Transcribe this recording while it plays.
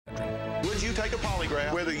you take a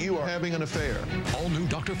polygraph whether you are having an affair. All new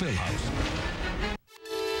Dr. Phil House.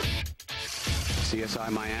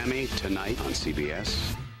 CSI Miami tonight on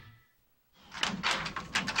CBS.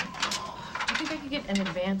 Do you think I could get an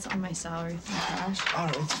advance on my salary from cash?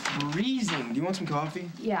 Oh, it's freezing. Do you want some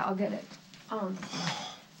coffee? Yeah, I'll get it.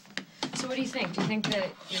 So what do you think? Do you think that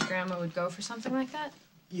your grandma would go for something like that?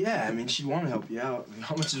 Yeah, I mean, she'd want to help you out. I mean,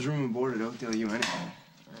 how much is room and board at Oakdale U anyway?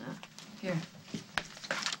 Here.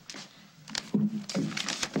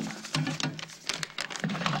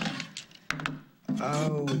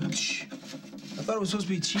 Ouch. I thought it was supposed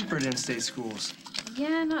to be cheaper at in-state schools.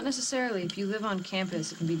 Yeah, not necessarily. If you live on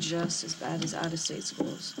campus, it can be just as bad as out-of-state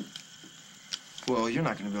schools. Well, you're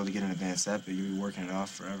not going to be able to get an advance that big. You'll be working it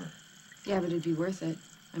off forever. Yeah, but it'd be worth it.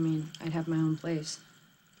 I mean, I'd have my own place.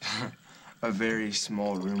 A very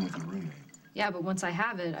small room with a roommate. Yeah, but once I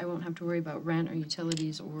have it, I won't have to worry about rent or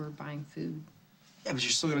utilities or buying food. Yeah, but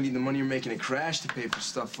you're still going to need the money you're making at Crash to pay for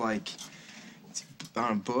stuff like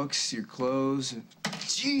books, your clothes.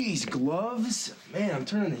 Jeez, gloves. Man, I'm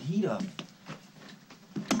turning the heat up.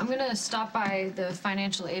 I'm gonna stop by the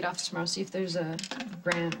financial aid office tomorrow, see if there's a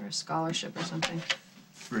grant or a scholarship or something.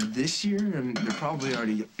 For this year, I mean, they're probably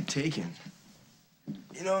already taken.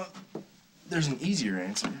 You know, there's an easier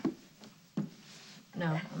answer.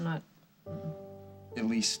 No, I'm not. At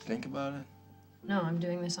least think about it. No, I'm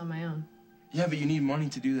doing this on my own. Yeah, but you need money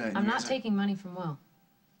to do that. I'm not taking money from Will.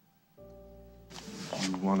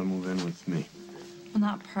 You want to move in with me? Well,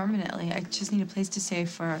 not permanently. I just need a place to stay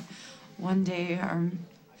for one day or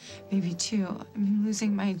maybe two. I mean,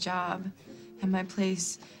 losing my job and my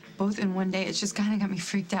place both in one day, it's just kind of got me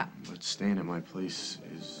freaked out. But staying at my place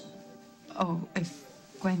is... Oh, if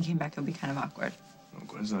Gwen came back, it would be kind of awkward. No,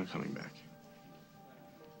 Gwen's not coming back.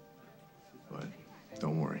 But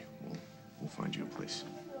don't worry, we'll find you a place.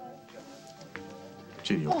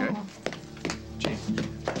 Jay, you okay? Oh. Jay.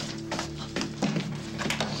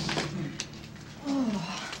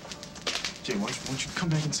 Jay, why don't you come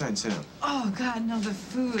back inside and sit down? Oh, God, no, the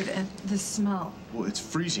food and the smell. Well, it's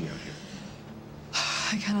freezing out here.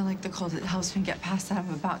 I kind of like the cold. It helps me get past that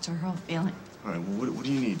I'm about to hurl feeling. All right, well, what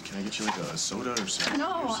do you need? Can I get you like a soda or something?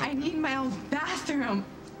 No, I need my own bathroom.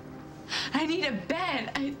 I need a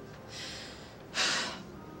bed.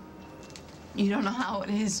 You don't know how it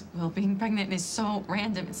is, Will. Being pregnant is so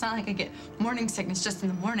random. It's not like I get morning sickness just in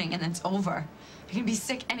the morning and then it's over. I can be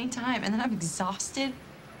sick anytime, and then I'm exhausted.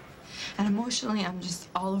 And emotionally, I'm just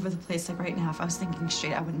all over the place. Like right now, if I was thinking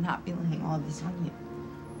straight, I would not be laying all of this on you.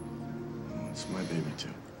 Well, it's my baby, too.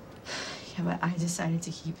 Yeah, but I decided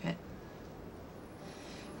to keep it.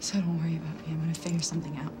 So don't worry about me. I'm gonna figure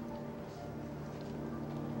something out.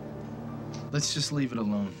 Let's just leave it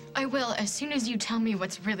alone. I will, as soon as you tell me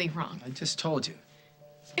what's really wrong. I just told you.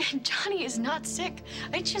 Johnny is not sick.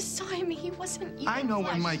 I just saw him. He wasn't even I know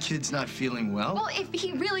flushed. when my kid's not feeling well. Well, if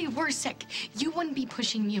he really were sick, you wouldn't be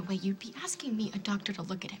pushing me away. You'd be asking me, a doctor, to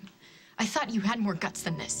look at him. I thought you had more guts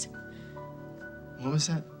than this. What was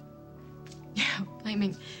that? Yeah,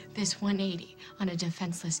 blaming this 180 on a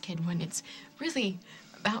defenseless kid when it's really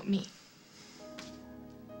about me.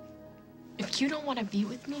 If you don't want to be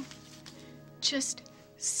with me, just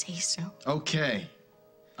say so. Okay.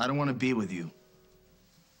 I don't want to be with you.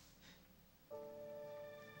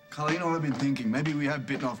 Carl, you know what I've been thinking? Maybe we have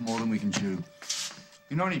bitten off more than we can chew.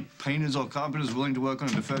 You know any painters or carpenters willing to work on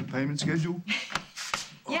a deferred payment schedule?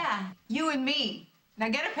 Yeah, you and me. Now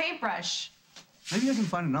get a paintbrush. Maybe I can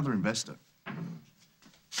find another investor.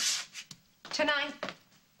 Tonight.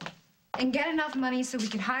 And get enough money so we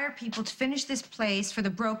can hire people to finish this place for the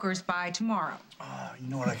brokers by tomorrow. You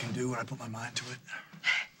know what I can do when I put my mind to it?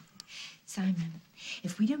 Simon,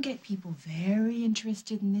 if we don't get people very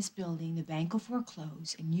interested in this building, the bank will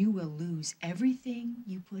foreclose and you will lose everything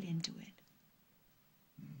you put into it.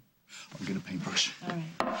 I'll get a paintbrush. All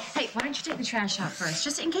right. Hey, why don't you take the trash out first?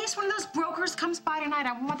 Just in case one of those brokers comes by tonight.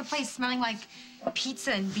 I want the place smelling like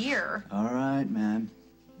pizza and beer. All right, man.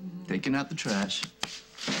 Taking out the trash.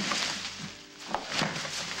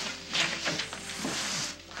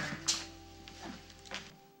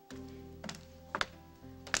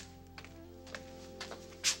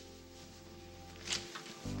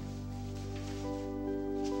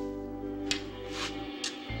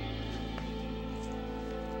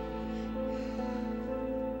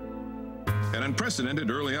 An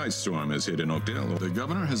unprecedented early ice storm has hit in Oakdale. The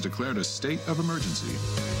governor has declared a state of emergency.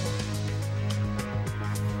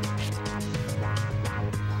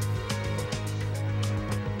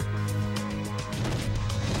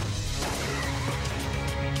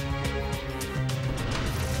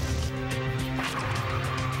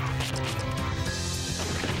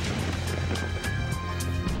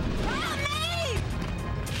 Help me!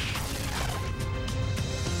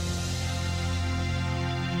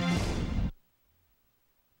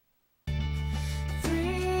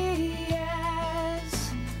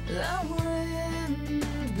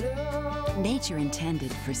 Nature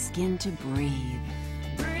intended for skin to breathe.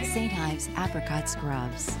 St. Ives Apricot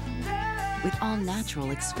Scrubs. With all natural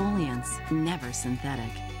exfoliants, never synthetic.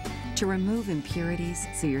 To remove impurities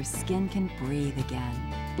so your skin can breathe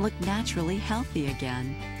again. Look naturally healthy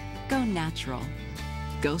again. Go natural.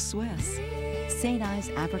 Go Swiss. St. Ives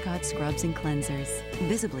Apricot Scrubs and Cleansers.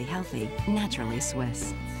 Visibly healthy, naturally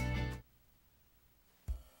Swiss.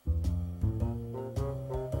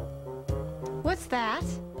 What's that?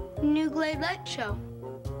 New Glade Light Show.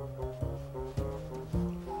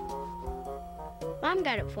 Mom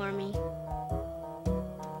got it for me.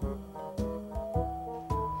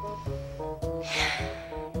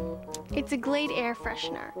 It's a Glade air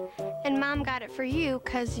freshener. And Mom got it for you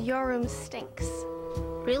because your room stinks.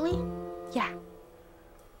 Really? Yeah.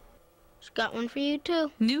 She's got one for you,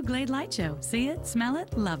 too. New Glade Light Show. See it, smell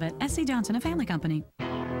it, love it. S.C. Johnson, a family company.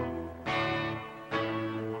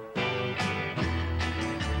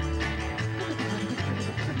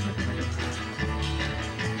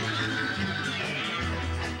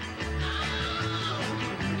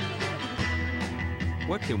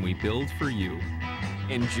 What can we build for you?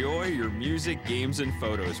 Enjoy your music, games, and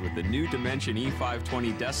photos with the new Dimension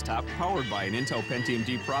E520 desktop powered by an Intel Pentium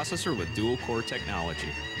D processor with dual-core technology.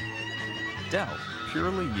 Dell,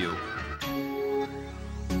 purely you.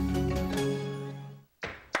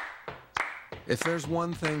 If there's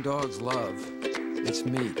one thing dogs love, it's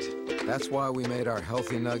meat. That's why we made our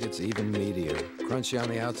Healthy Nuggets even meatier. Crunchy on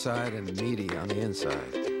the outside and meaty on the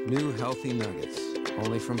inside. New Healthy Nuggets,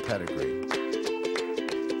 only from Pedigree.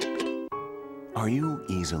 Are you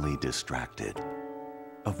easily distracted?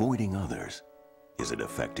 Avoiding others? Is it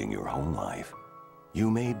affecting your home life? You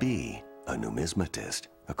may be a numismatist,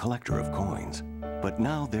 a collector of coins. But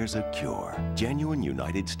now there's a cure. Genuine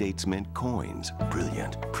United States Mint coins.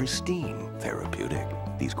 Brilliant, pristine, therapeutic.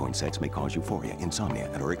 These coin sets may cause euphoria, insomnia,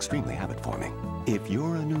 and are extremely habit-forming. If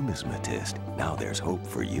you're a numismatist, now there's hope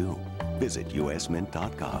for you. Visit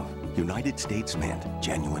usmint.gov. United States Mint,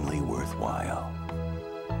 genuinely worthwhile.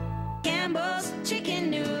 Campbell's chicken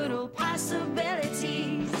noodle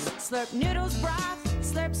possibilities. Slurp noodles broth,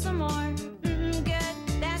 slurp some more. Good,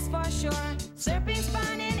 that's for sure. Slurping's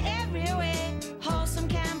fun in every way. Wholesome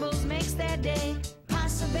Campbell's makes their day.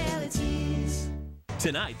 Possibilities.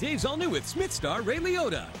 Tonight, Dave's all new with Smith star Ray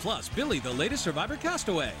Liotta, plus Billy, the latest Survivor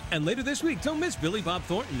castaway. And later this week, don't miss Billy Bob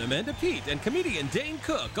Thornton, Amanda Peet, and comedian Dane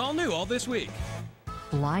Cook, all new all this week.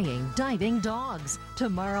 Flying, diving dogs,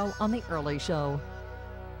 tomorrow on The Early Show.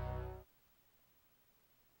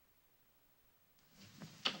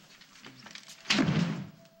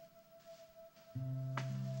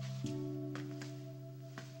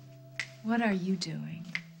 What are you doing?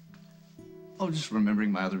 Oh, just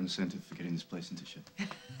remembering my other incentive for getting this place into shape.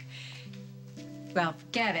 Well,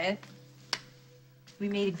 forget it. We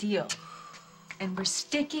made a deal, and we're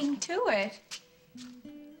sticking to it.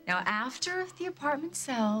 Now, after the apartment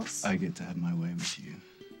sells... I get to have my way with you.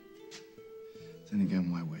 Then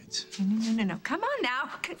again, why wait? No. Come on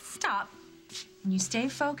now. Stop. And you stay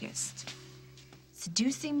focused.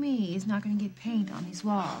 Seducing me is not going to get paint on these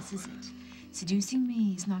walls, is it? Seducing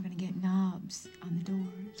me is not going to get knobs on the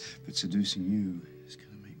doors. But seducing you is going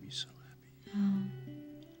to make me so happy. Oh,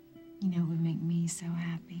 you know what would make me so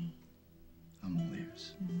happy? I'm all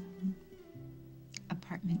ears.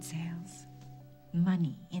 Apartment sales.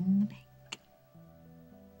 Money in the bank.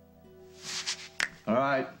 All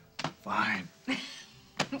right, fine.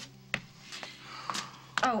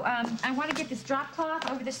 Oh, I want to get this drop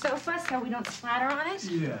cloth over the sofa so we don't splatter on it.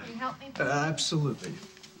 Yeah. Can you help me? Absolutely.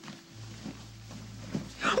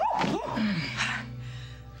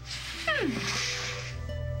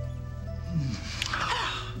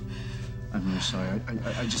 I'm really sorry.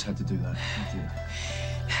 I just had to do that.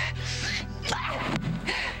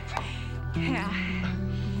 Yeah,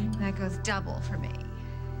 that goes double for me.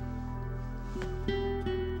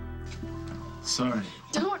 Sorry.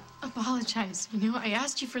 Don't apologize. You know, I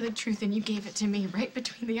asked you for the truth and you gave it to me right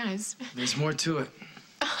between the eyes. There's more to it.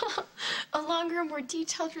 A longer, more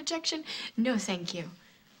detailed rejection? No, thank you.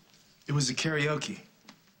 It was a karaoke.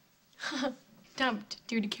 Dumped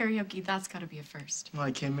due to karaoke, that's gotta be a first. Well,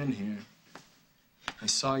 I came in here. I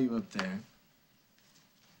saw you up there.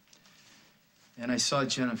 And I saw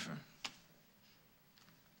Jennifer.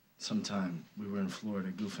 Sometime we were in Florida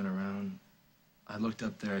goofing around. I looked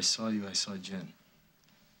up there, I saw you, I saw Jen.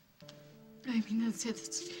 I mean, that's it.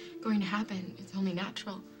 It's going to happen. It's only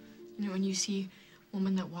natural. You know, when you see a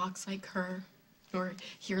woman that walks like her or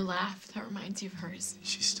hear a laugh that reminds you of hers.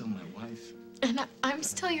 She's still my wife. And I'm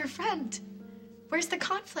still your friend. Where's the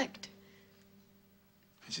conflict?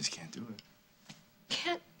 I just can't do it.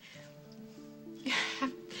 Can't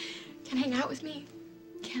and hang out with me.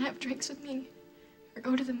 Can't have drinks with me. Or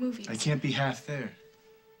go to the movies. I can't be half there.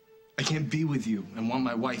 I can't be with you and want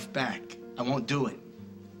my wife back. I won't do it.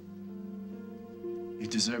 You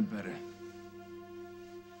deserve better.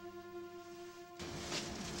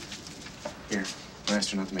 Here, I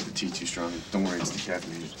asked her not to make the tea too strong. Don't worry, it's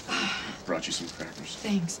decaffeinated. I brought you some crackers.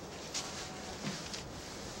 Thanks.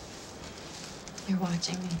 You're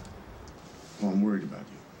watching me. Well, I'm worried about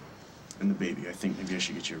you. And the baby. I think maybe I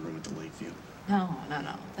should get you a room at the Lakeview. No.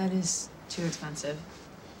 That is too expensive.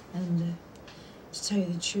 And to tell you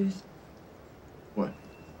the truth, What?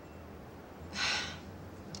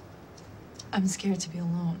 I'm scared to be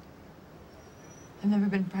alone. I've never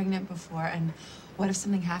been pregnant before, and what if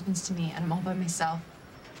something happens to me and I'm all by myself?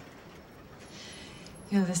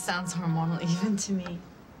 You know, this sounds hormonal even to me.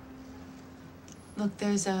 Look,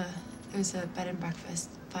 there's a bed and breakfast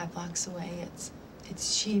 5 blocks away.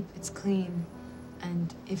 It's cheap, it's clean,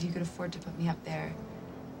 and if you could afford to put me up there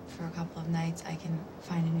for a couple of nights, I can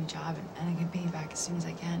find a new job and I can pay you back as soon as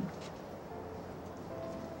I can.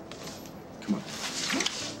 Come on.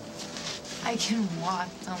 I can walk.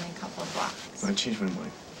 It's only a couple of blocks. I changed my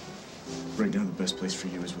mind. Right now, the best place for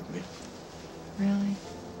you is with me. Really?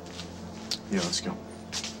 Yeah, let's go.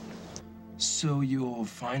 So you'll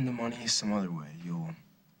find the money some other way. You'll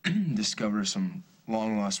discover some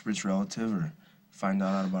long-lost rich relative or find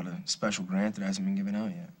out about a special grant that hasn't been given out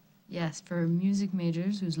yet. Yes, for music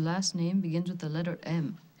majors whose last name begins with the letter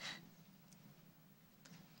M.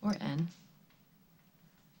 Or N.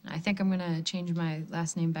 I think I'm gonna change my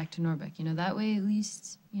last name back to Norbeck. You know, that way at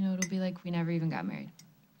least, you know, it'll be like we never even got married.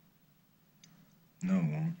 No, it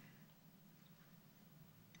won't.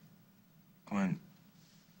 Gwen,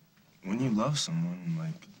 when you love someone,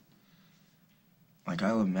 like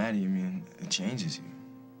I love Maddie, I mean, it changes you.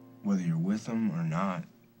 Whether you're with them or not,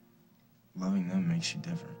 loving them makes you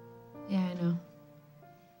different. Yeah, I know.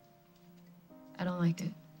 I don't like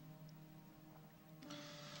it.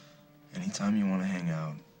 Anytime you want to hang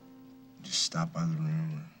out, just stop by the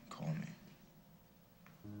room or call me.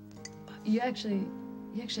 You actually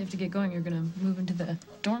have to get going. You're gonna move into the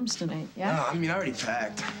dorms tonight, yeah? No, I mean, I already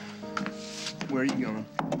packed. Where are you going?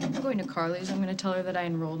 I'm going to Carly's. I'm gonna tell her that I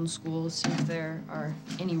enrolled in school, see if there are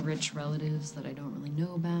any rich relatives that I don't really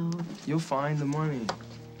know about. You'll find the money.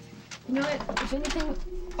 You know what? If anything,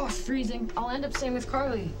 oh, freezing. I'll end up staying with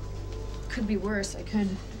Carly. Could be worse. I could,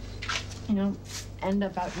 you know, end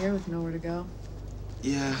up out here with nowhere to go.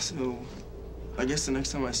 Yeah, so I guess the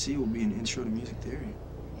next time I see you will be an intro to music theory.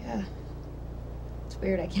 Yeah. It's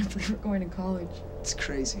weird. I can't believe we're going to college. It's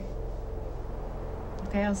crazy.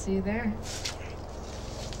 Okay, I'll see you there.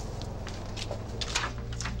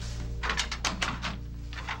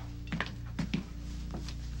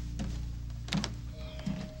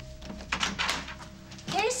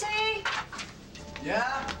 Casey!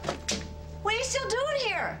 Yeah? What are you still doing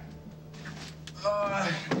here?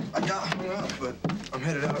 I got hung up, but I'm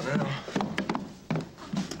headed out now.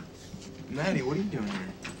 Maddie, what are you doing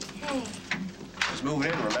here? Hey. Just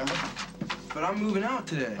moving in, remember? But I'm moving out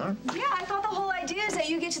today. Huh? Yeah, I thought the whole idea is that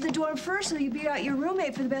you get to the dorm first so you beat out your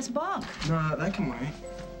roommate for the best bunk. No, that can wait.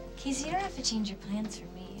 Casey, you don't have to change your plans for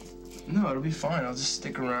me. No, it'll be fine. I'll just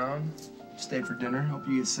stick around, stay for dinner, help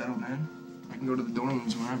you get settled in. I can go to the dorm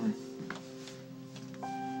rooms whenever.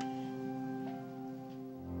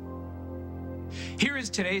 Here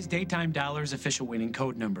is today's Daytime Dollars official winning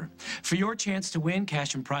code number. For your chance to win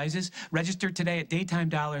cash and prizes, register today at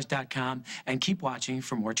daytimedollars.com and keep watching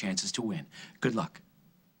for more chances to win. Good luck.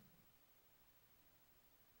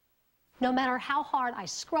 No matter how hard I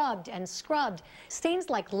scrubbed and scrubbed,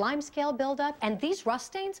 stains like limescale buildup and these rust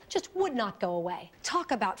stains just would not go away.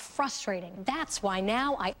 Talk about frustrating. That's why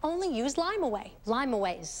now I only use Lime-A-Way.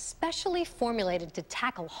 Lime-A-Way is specially formulated to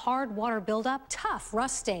tackle hard water buildup, tough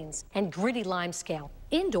rust stains, and gritty limescale,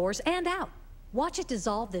 indoors and out. Watch it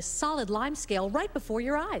dissolve this solid limescale right before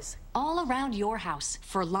your eyes. All around your house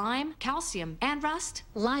for lime, calcium, and rust.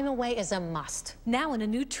 Lime-A-Way is a must. Now in a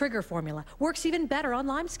new trigger formula. Works even better on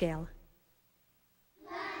limescale.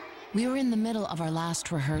 We were in the middle of our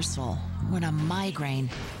last rehearsal when a migraine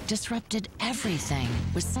disrupted everything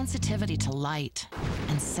with sensitivity to light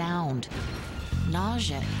and sound,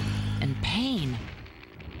 nausea and pain.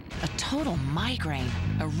 A total migraine,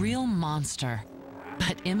 a real monster.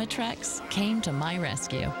 But Imitrex came to my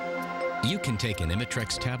rescue. You can take an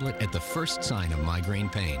Imitrex tablet at the first sign of migraine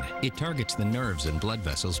pain. It targets the nerves and blood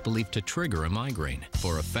vessels believed to trigger a migraine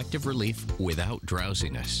for effective relief without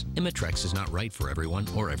drowsiness. Imitrex is not right for everyone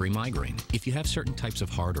or every migraine. If you have certain types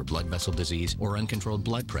of heart or blood vessel disease or uncontrolled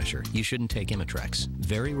blood pressure, you shouldn't take Imitrex.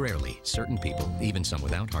 Very rarely, certain people, even some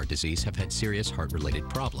without heart disease, have had serious heart-related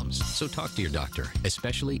problems. So talk to your doctor,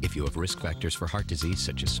 especially if you have risk factors for heart disease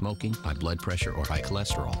such as smoking, high blood pressure, or high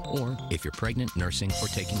cholesterol, or if you're pregnant, nursing, or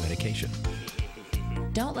taking medication.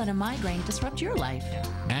 Don't let a migraine disrupt your life.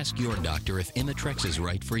 Ask your doctor if Imitrex is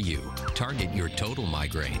right for you. Target your total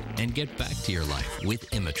migraine and get back to your life with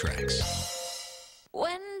Imitrex.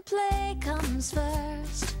 When play comes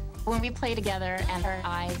first. When we play together and her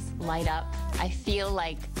eyes light up, I feel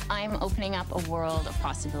like I'm opening up a world of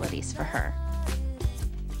possibilities for her.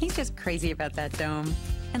 He's just crazy about that dome.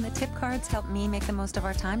 And the tip cards help me make the most of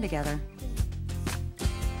our time together.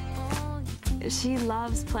 She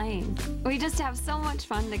loves playing. We just have so much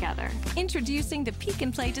fun together. Introducing the Peek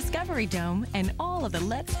and Play Discovery Dome and all of the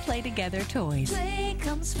Let's Play Together toys. Play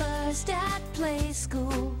comes first at Play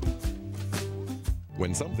School.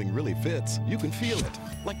 When something really fits, you can feel it.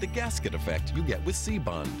 Like the gasket effect you get with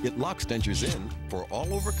C-Bond. It locks dentures in for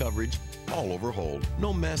all-over coverage, all-over hold.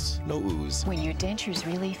 No mess, no ooze. When your dentures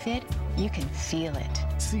really fit, you can feel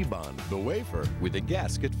it. C-Bond, the wafer with a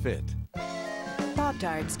gasket fit.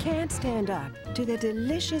 Pop-Tarts can't stand up to the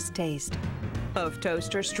delicious taste of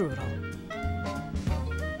toaster strudel.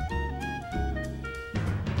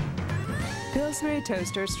 Pillsbury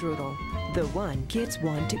toaster strudel, the one kids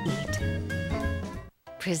want to eat.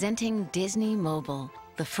 Presenting Disney Mobile,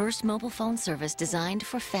 the first mobile phone service designed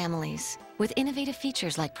for families, with innovative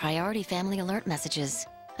features like priority family alert messages,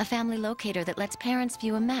 a family locator that lets parents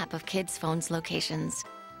view a map of kids' phones' locations,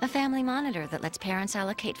 a family monitor that lets parents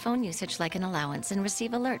allocate phone usage like an allowance and receive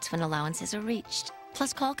alerts when allowances are reached,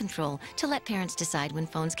 plus call control to let parents decide when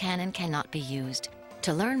phones can and cannot be used.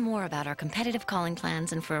 To learn more about our competitive calling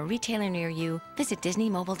plans and for a retailer near you, visit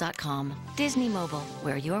DisneyMobile.com. Disney Mobile,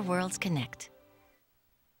 where your worlds connect.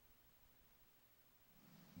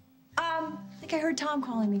 I think I heard Tom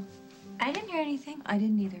calling me. I didn't hear anything. I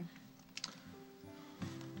didn't either.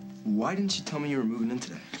 Why didn't you tell me you were moving in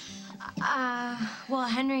today? Well,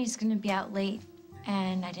 Henry's gonna be out late,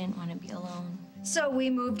 and I didn't want to be alone. So we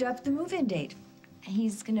moved up the move-in date.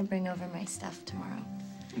 He's gonna bring over my stuff tomorrow.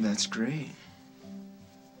 That's great.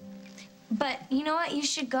 But you know what? You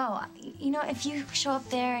should go. You know, if you show up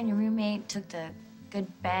there and your roommate took the good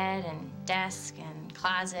bed and desk and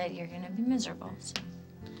closet, you're gonna be miserable. So.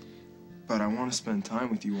 But I want to spend time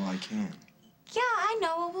with you while I can. Yeah, I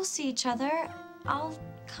know. We'll see each other. I'll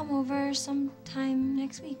come over sometime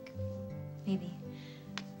next week. Maybe.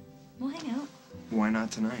 We'll hang out. Why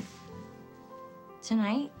not tonight?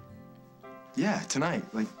 Tonight? Yeah, tonight.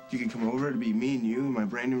 Like, you could come over, it'd be me and you in my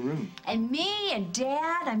brand new room. And me and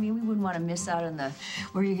Dad. I mean, we wouldn't want to miss out on the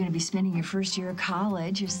where you're going to be spending your first year of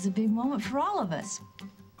college. This is a big moment for all of us.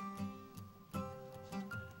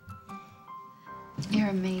 You're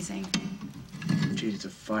amazing. Gee, it's a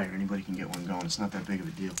fire. Anybody can get one going. It's not that big of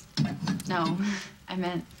a deal. No, I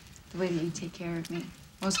meant the way that you take care of me.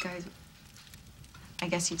 Most guys, I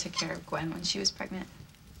guess you took care of Gwen when she was pregnant.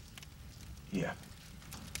 Yeah.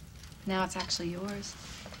 Now it's actually yours.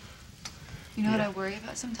 You know what I worry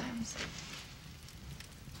about sometimes?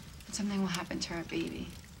 That something will happen to our baby.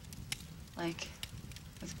 Like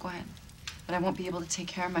with Gwen. That I won't be able to take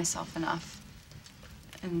care of myself enough.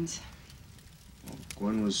 And... Well,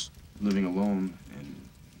 Gwen was living alone, and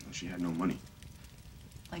she had no money.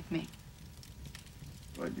 like me.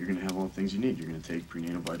 But you're gonna have all the things you need. You're gonna take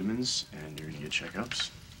prenatal vitamins, and you're gonna get checkups,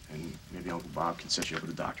 and maybe Uncle Bob can set you up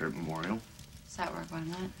with a doctor at Memorial. Does that work on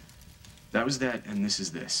that? That was that, and this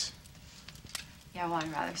is this. Yeah, well,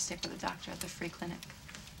 I'd rather stick with a doctor at the free clinic.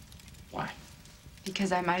 Why?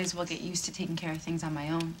 Because I might as well get used to taking care of things on my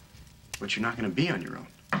own. But you're not gonna be on your own.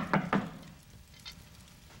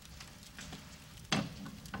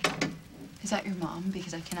 Is that your mom?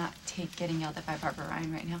 Because I cannot take getting yelled at by Barbara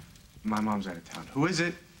Ryan right now. My mom's out of town. Who is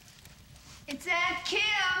it? It's Aunt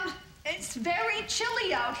Kim. It's very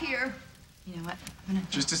chilly out here. You know what? I'm gonna...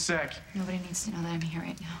 Just a sec. Nobody needs to know that I'm here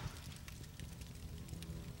right now.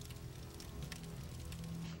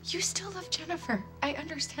 You still love Jennifer. I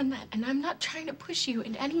understand that, and I'm not trying to push you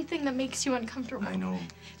into anything that makes you uncomfortable. I know.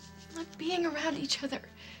 Look, being around each other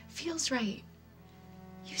feels right.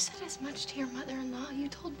 You said as much to your mother-in-law. You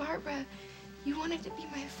told Barbara you wanted to be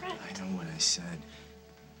my friend. I know what I said.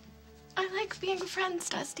 I like being friends,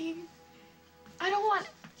 Dusty. I don't want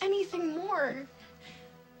anything more.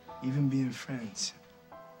 Even being friends.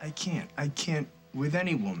 I can't with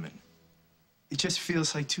any woman. It just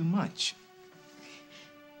feels like too much.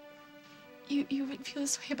 You would feel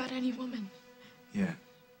this way about any woman. Yeah.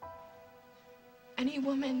 Any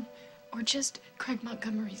woman, or just Craig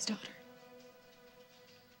Montgomery's daughter.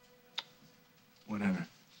 Whatever.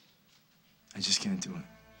 I just can't do it.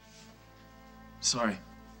 Sorry.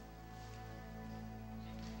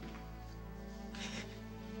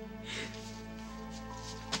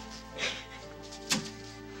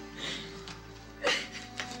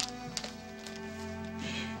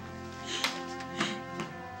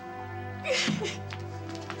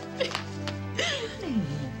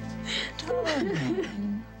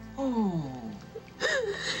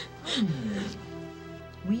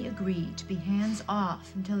 We agreed to be hands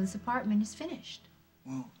off until this apartment is finished.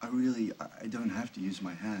 Well, I don't have to use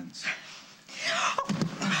my hands.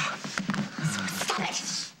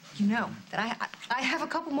 You know that I have a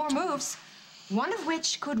couple more moves, one of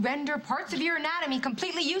which could render parts of your anatomy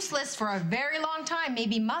completely useless for a very long time,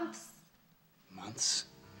 maybe months. Months?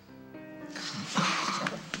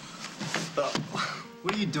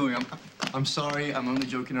 What are you doing? I'm sorry, I'm only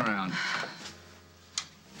joking around.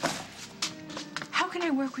 How can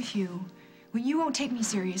I work with you when you won't take me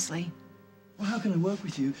seriously? Well, how can I work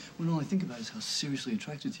with you when all I think about is how seriously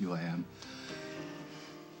attracted to you I am?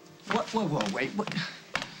 Whoa, wait, what?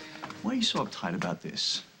 Why are you so uptight about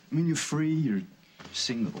this? I mean, you're free, you're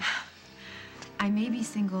single. I may be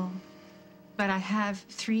single, but I have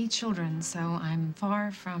 3 children, so I'm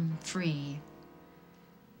far from free.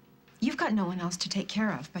 You've got no one else to take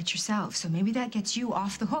care of but yourself, so maybe that gets you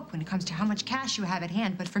off the hook when it comes to how much cash you have at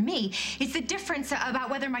hand. But for me, it's the difference about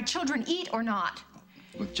whether my children eat or not.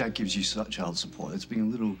 Look, Jack gives you child support. It's being a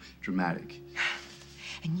little dramatic.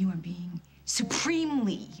 And you are being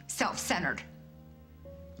supremely self-centered.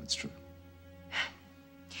 That's true.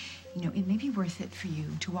 You know, it may be worth it for you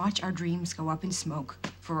to watch our dreams go up in smoke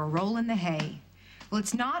for a roll in the hay. Well,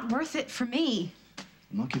 it's not worth it for me.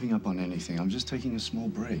 I'm not giving up on anything. I'm just taking a small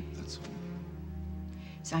break, that's all.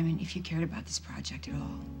 Simon, if you cared about this project at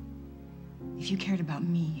all, if you cared about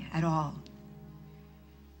me at all,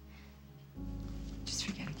 just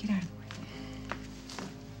forget it. Get out of the way.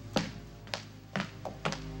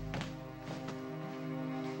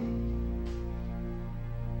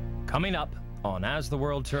 Coming up on As the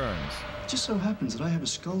World Turns. It just so happens that I have a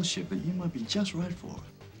scholarship that you might be just right for.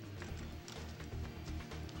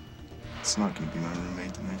 It's not gonna be my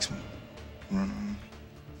roommate that makes me run on.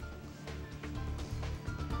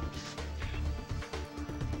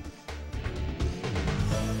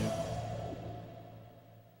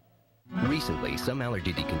 Recently, some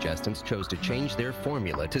allergy decongestants chose to change their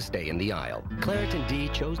formula to stay in the aisle. Claritin D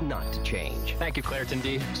chose not to change. Thank you, Claritin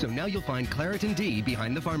D. So now you'll find Claritin D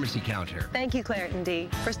behind the pharmacy counter. Thank you, Claritin D,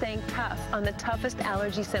 for staying tough on the toughest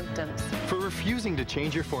allergy symptoms. For refusing to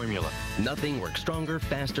change your formula. Nothing works stronger,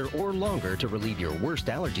 faster, or longer to relieve your worst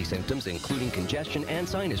allergy symptoms, including congestion and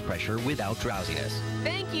sinus pressure, without drowsiness.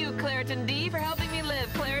 Thank you, Claritin D, for helping me live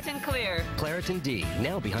Claritin Clear. Claritin D,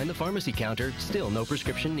 now behind the pharmacy counter, still no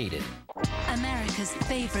prescription needed. America's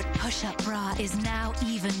favorite push-up bra is now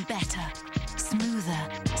even better. Smoother,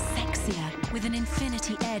 sexier, with an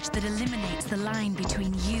infinity edge that eliminates the line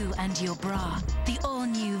between you and your bra. The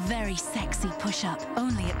all-new, very sexy push-up,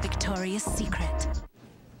 only at Victoria's Secret.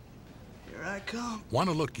 Here I come. Want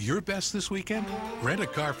to look your best this weekend? Rent a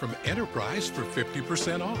car from Enterprise for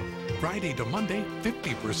 50% off. Friday to Monday,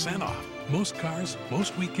 50% off. Most cars,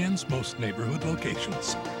 most weekends, most neighborhood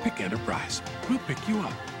locations. Pick Enterprise. We'll pick you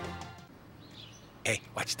up. Hey,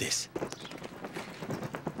 watch this.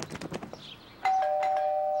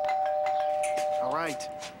 All right.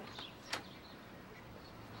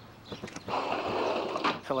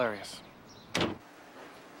 Hilarious.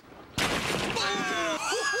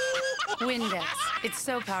 Windex. It's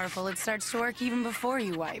so powerful it starts to work even before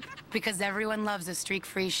you wipe. Because everyone loves a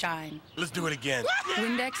streak-free shine. Let's do it again.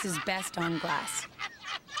 Windex is best on glass.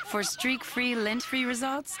 For streak-free, lint-free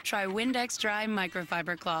results, try Windex Dry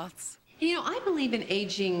Microfiber Cloths. You know, I believe in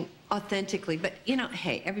aging authentically, but, you know,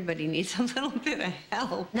 hey, everybody needs a little bit of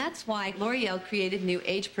help. That's why L'Oreal created new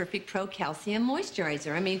Age Perfect Pro Calcium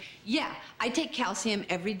Moisturizer. I mean, yeah, I take calcium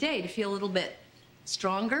every day to feel a little bit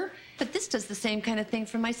stronger, but this does the same kind of thing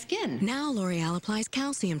for my skin. Now L'Oreal applies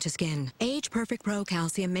calcium to skin. Age Perfect Pro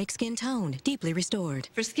Calcium makes skin toned, deeply restored.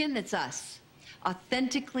 For skin that's us,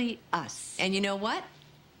 authentically us. And you know what?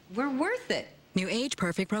 We're worth it. New Age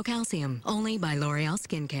Perfect Pro Calcium, only by L'Oreal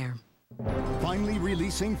Skincare. Finally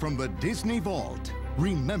releasing from the Disney Vault.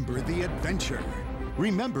 Remember the adventure.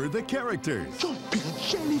 Remember the characters. Jumping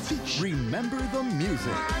jellyfish. Remember the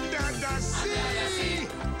music. Under the sea.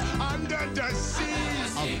 Under the sea.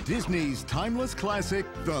 of Disney's timeless classic,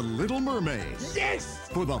 The Little Mermaid. Yes!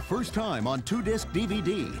 For the first time on 2-disc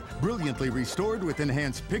DVD, brilliantly restored with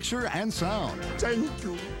enhanced picture and sound. Thank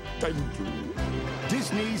you. Thank you.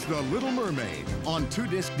 Disney's The Little Mermaid on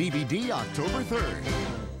 2-disc DVD October 3rd.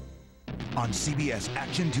 On CBS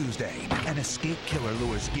Action Tuesday, an escape killer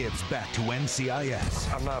lures Gibbs back to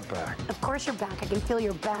NCIS. I'm not back. Of course you're back. I can feel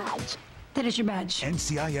your badge. That is your badge.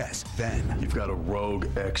 NCIS, then. You've got a rogue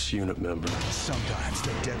ex-unit member. Sometimes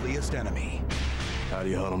the deadliest enemy. How do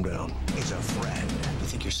you hunt him down? Is a friend. You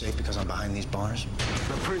think you're safe because I'm behind these bars?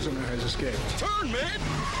 The prisoner has escaped. Turn, man!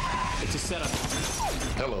 It's a setup.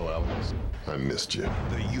 Hello, Alex. I missed you.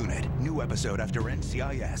 The Unit. New episode after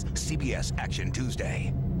NCIS. CBS Action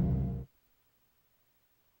Tuesday.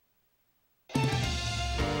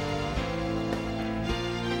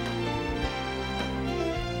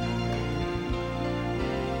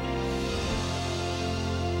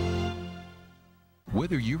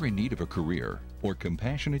 Whether you're in need of a career or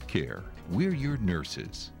compassionate care, we're your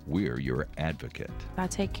nurses. We're your advocate. I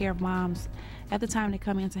take care of moms at the time they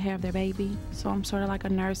come in to have their baby. So I'm sort of like a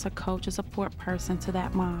nurse, a coach, a support person to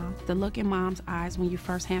that mom. The look in mom's eyes when you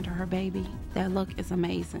first hand her baby, that look is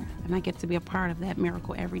amazing. And I get to be a part of that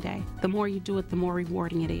miracle every day. The more you do it, the more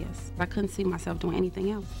rewarding it is. I couldn't see myself doing anything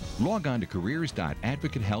else. Log on to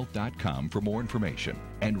careers.advocatehealth.com for more information.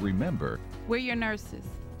 And remember, we're your nurses.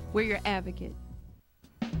 We're your advocate.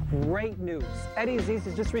 Great news. AsTheWorldStillTurns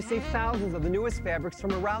has just received thousands of the newest fabrics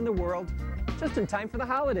from around the world, just in time for the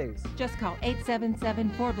holidays. Just call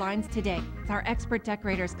 877-4BLINDS today. Our expert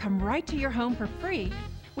decorators come right to your home for free.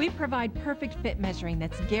 We provide perfect fit measuring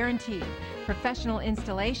that's guaranteed, professional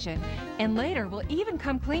installation, and later we'll even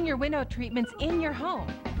come clean your window treatments in your home.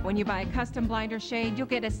 When you buy a custom blind or shade, you'll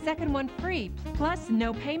get a second one free, plus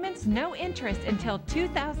no payments, no interest until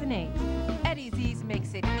 2008. AsTheWorldStillTurns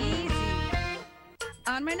makes it easy.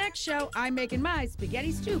 On my next show, I'm making my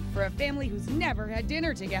spaghetti soup for a family who's never had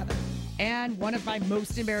dinner together. And one of my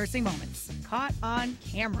most embarrassing moments, caught on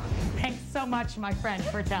camera. Thanks so much, my friend,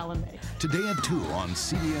 for telling me. Today at 2 on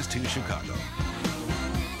CBS 2 Chicago.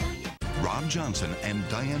 Rob Johnson and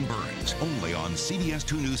Diane Burns, only on CBS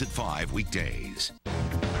 2 News at 5 weekdays.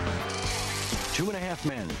 2.5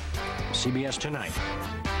 Men, CBS Tonight.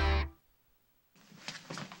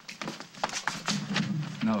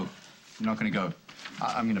 No, you're not going to go.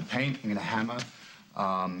 I'm going to paint, I'm going to hammer,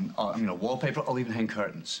 I'm going to wallpaper, I'll even hang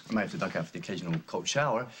curtains. I might have to duck out for the occasional cold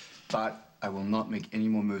shower, but I will not make any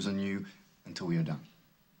more moves on you until we are done.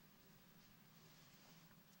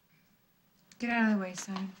 Get out of the way,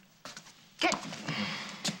 son. Get!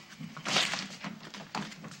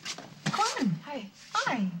 Carmen! Hi.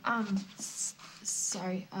 Hi.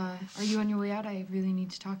 Sorry, are you on your way out? I really need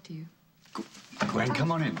to talk to you. Gwen,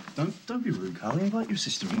 come on in. Don't be rude, Carly. Invite your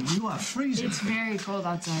sister in. You are freezing. It's very cold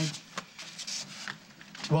outside.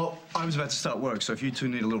 Well, I was about to start work, so if you two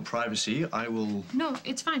need a little privacy, I will... No,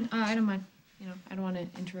 it's fine. I don't mind. You know, I don't want to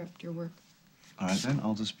interrupt your work. All right, then.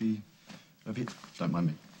 I'll just be over here. Don't mind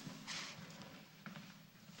me.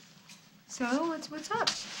 So, what's up?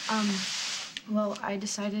 Well, I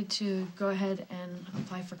decided to go ahead and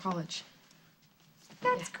apply for college.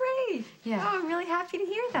 That's great. Yeah. Oh, I'm really happy to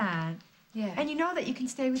hear that. Yeah. And you know that you can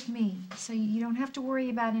stay with me, so you don't have to worry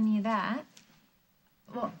about any of that.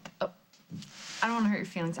 Well, I don't want to hurt your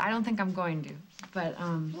feelings. I don't think I'm going to, but,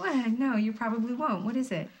 What? No, you probably won't. What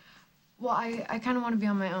is it? Well, I kind of want to be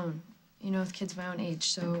on my own, you know, with kids my own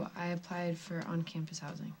age, so I applied for on-campus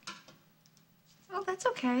housing. Oh, that's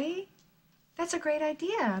okay. That's a great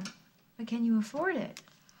idea. But can you afford it?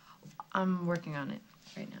 I'm working on it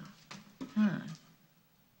right now. Huh.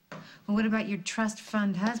 Well, what about your trust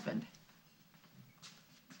fund husband?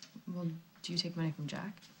 Well, do you take money from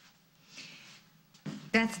Jack?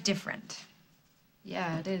 That's different.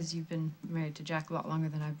 Yeah, it is. You've been married to Jack a lot longer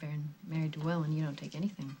than I've been married to Will, and you don't take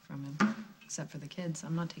anything from him, except for the kids.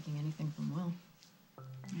 I'm not taking anything from Will.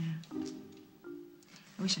 Yeah.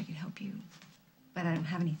 I wish I could help you, but I don't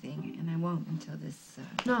have anything, and I won't until this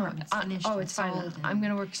apartment's finished. Oh, and it's fine. sold and- I'm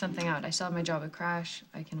gonna work something out. I still have my job at Crash.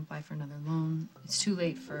 I can apply for another loan. It's too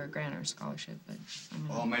late for a grant or a scholarship, but I'm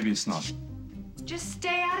gonna... Well, maybe it's not. Just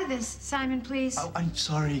stay out of this, Simon, please. Oh, I'm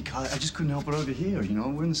sorry, Carly. I just couldn't help it over here, you know?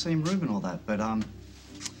 We're in the same room and all that, but, it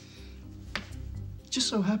just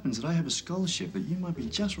so happens that I have a scholarship that you might be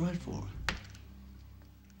just right for.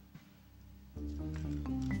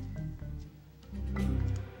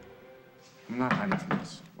 I'm not hiding from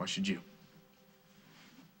this. Why should you?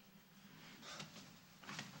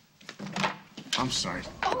 I'm sorry.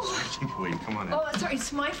 Oh. Sorry, William, come on in. Oh, sorry,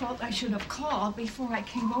 it's my fault. I should have called before I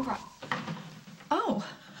came over. Oh,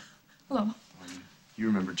 hello. You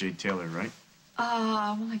remember Jade Taylor, right?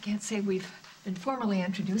 Well, I can't say we've been formally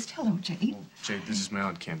introduced. Hello, Jade. Well, Jade, this is my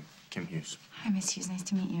aunt, Kim Hughes. Hi, Miss Hughes. Nice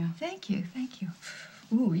to meet you. Thank you, thank you.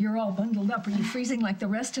 Ooh, you're all bundled up. Are you freezing like the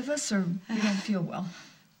rest of us, or you don't feel well?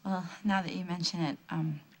 Well, now that you mention it, I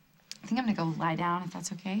think I'm gonna go lie down, if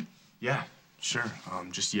that's okay. Yeah, sure.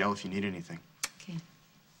 Just yell if you need anything. Okay.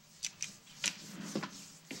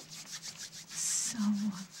 So,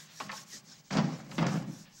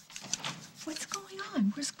 what's going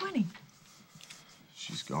on? Where's Gwenny?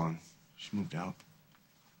 She's gone. She moved out.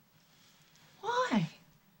 Why?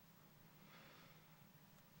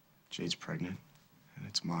 Jade's pregnant, and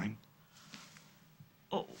it's mine.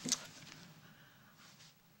 Oh.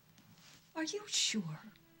 Are you sure?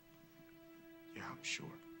 Yeah, I'm sure.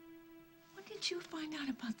 When did you find out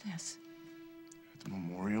about this? At the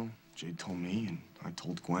memorial, Jade told me, and I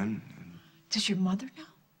told Gwen, and... Does your mother know?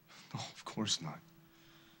 No, of course not.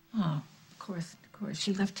 Oh, of course, of course.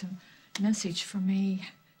 She left a message for me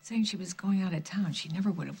saying she was going out of town. She never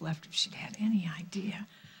would have left if she'd had any idea.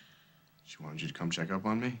 She wanted you to come check up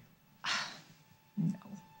on me?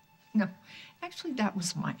 No. Actually, that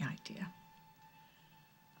was my idea.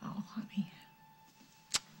 Oh, honey.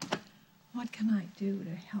 What can I do to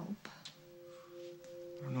help?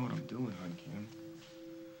 I don't know what I'm doing, hon, Kim.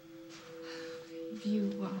 Have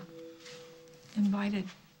you, invited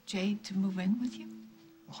Jade to move in with you?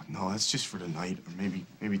 Oh, no, that's just for tonight, or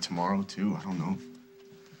maybe tomorrow, too. I don't know.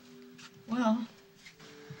 Well,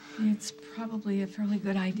 it's probably a fairly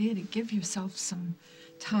good idea to give yourself some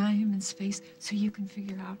time and space so you can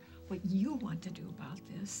figure out what you want to do about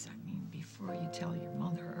this. I mean, before you tell your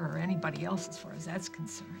mother or anybody else as far as that's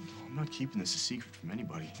concerned. Well, I'm not keeping this a secret from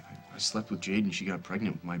anybody. I slept with Jade and she got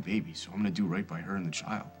pregnant with my baby, so I'm gonna do right by her and the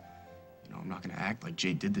child. You know, I'm not gonna act like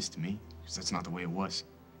Jade did this to me, because that's not the way it was.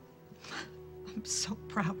 I'm so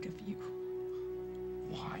proud of you.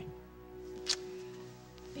 Why?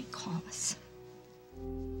 Because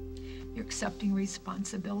you're accepting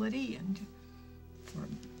responsibility, and for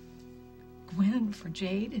Gwen, for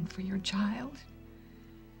Jade, and for your child.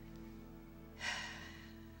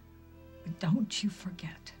 But don't you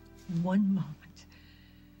forget one moment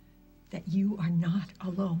that you are not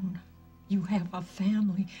alone. You have a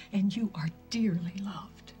family, and you are dearly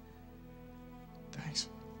loved. Thanks.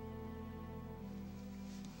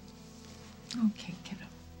 Okay, kiddo.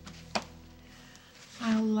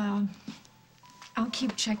 I'll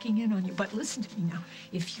keep checking in on you, but listen to me now.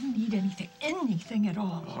 If you need anything at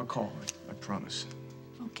all. I'll call, I promise.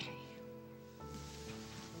 Okay.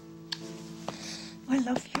 I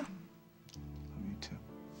love you. Love you too.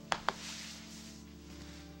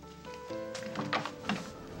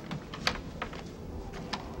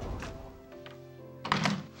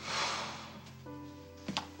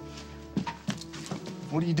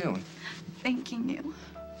 What are you doing? Thanking you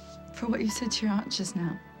for what you said to your aunt just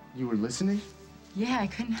now. You were listening? Yeah, I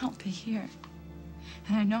couldn't help but hear.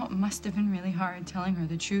 And I know it must have been really hard telling her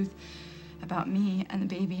the truth about me and the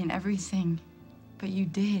baby and everything. But you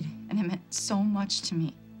did, and it meant so much to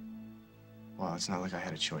me. Well, it's not like I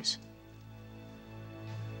had a choice.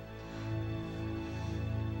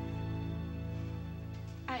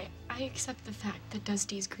 I accept the fact that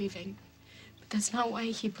Dusty's grieving, but that's not why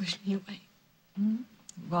he pushed me away.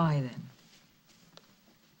 Why then?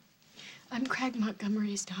 I'm Craig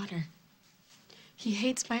Montgomery's daughter. He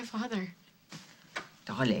hates my father.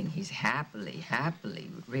 Darling, he's happily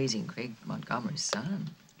raising Craig Montgomery's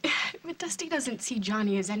son. But Dusty doesn't see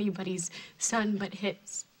Johnny as anybody's son but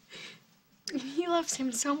his. He loves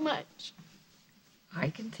him so much. I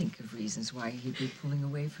can think of reasons why he'd be pulling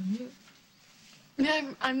away from you.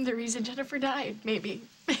 I'm the reason Jennifer died, maybe.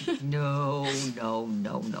 No.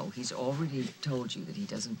 He's already told you that he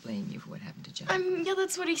doesn't blame you for what happened to Jennifer. Yeah,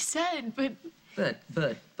 that's what he said, but...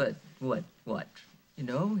 But what? You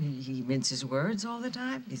know, he minces words all the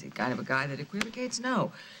time. He's the kind of a guy that equivocates.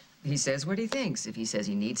 No. He says what he thinks. If he says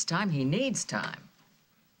he needs time, he needs time.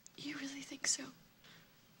 You really think so?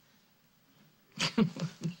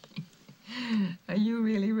 Are you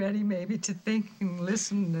really ready, maybe, to think and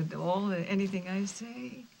listen to anything I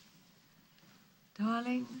say?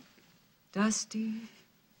 Darling, Dusty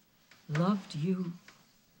loved you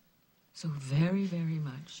so very, very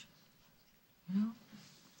much. You know?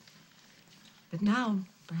 But now,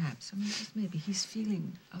 perhaps, just maybe, he's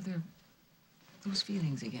feeling those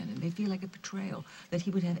feelings again, and they feel like a betrayal, that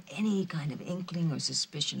he would have any kind of inkling or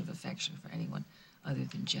suspicion of affection for anyone other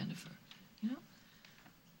than Jennifer, you know?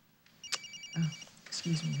 Oh,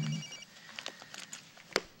 excuse me, honey.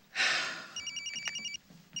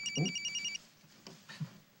 Oh.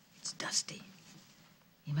 It's Dusty.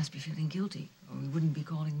 He must be feeling guilty, or he wouldn't be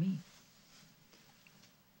calling me.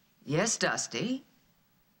 Yes, Dusty?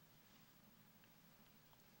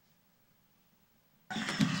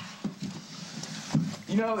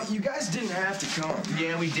 You know, you guys didn't have to come.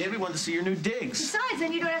 Yeah, we did. We wanted to see your new digs. Besides,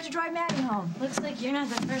 then you don't have to drive Maddie home. Looks like you're not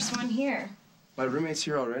the first one here. My roommate's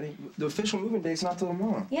here already. The official moving date's not till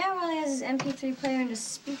tomorrow. Yeah, well, he has his MP3 player and his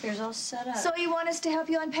speakers all set up. So you want us to help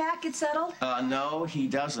you unpack, get settled? No, he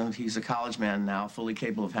doesn't. He's a college man now, fully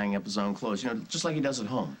capable of hanging up his own clothes. You know, just like he does at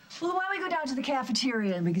home. Well, why don't we go down to the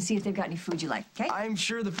cafeteria and we can see if they've got any food you like, okay? I'm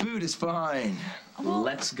sure the food is fine. Well,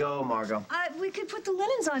 let's go, Margot. We could put the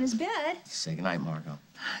linens on his bed. Say goodnight, Margot.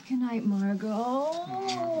 Good night,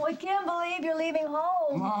 Margot. I can't believe you're leaving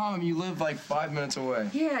home. Mom, you live like 5 minutes away.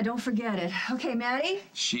 Yeah, don't forget it. Okay, Maddie?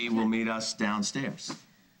 She will meet us downstairs.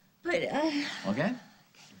 But, Okay? Okay,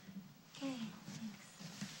 thanks.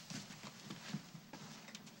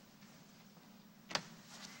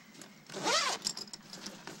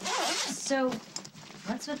 So,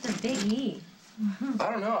 what's with the big E?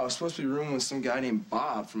 I don't know. I was supposed to be rooming with some guy named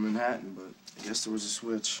Bob from Manhattan, but I guess there was a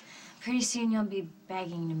switch. Pretty soon you'll be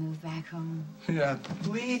begging to move back home. Yeah,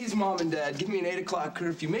 please, Mom and Dad, give me an 8 o'clock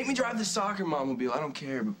curfew. Make me drive the soccer mobile. I don't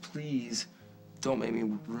care, but please, don't make me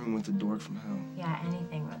room with the dork from hell. Yeah,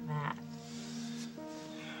 anything with that.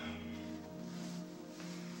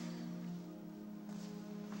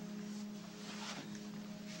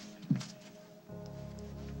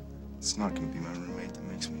 It's not gonna be my roommate that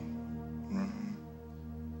makes me run home.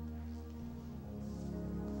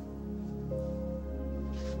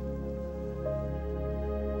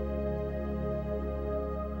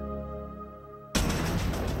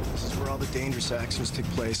 All the dangerous actions take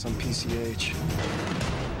place on PCH.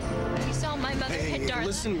 You saw my mother hit Darla.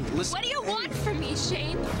 Listen. What do you want from me,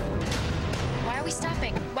 Shane? Why are we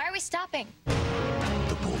stopping? Why are we stopping?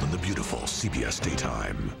 The Bold and the Beautiful, CBS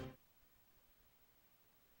Daytime.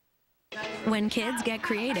 When kids get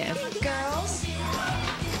creative, Girls,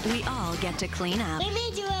 we all get to clean up. we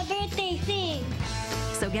made you a birthday thing.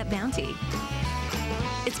 So get Bounty.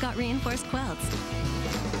 It's got reinforced quilts.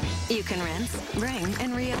 You can rinse, wring,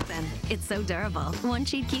 and reopen. It's so durable. One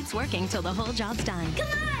sheet keeps working till the whole job's done. Come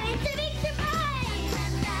on, it's a big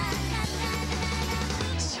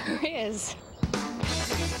surprise! Sure is.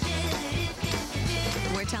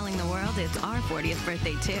 We're telling the world it's our 40th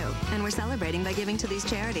birthday, too. And we're celebrating by giving to these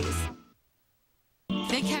charities.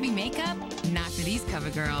 Thick, heavy makeup? Not for these cover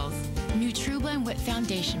girls. New True Blend Whip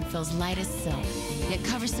Foundation feels light as silk, yet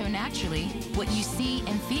covers so naturally, what you see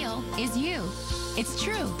and feel is you. It's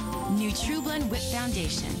true. New True Blend Whip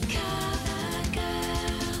Foundation.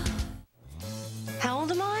 How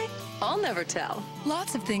old am I? I'll never tell.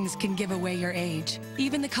 Lots of things can give away your age,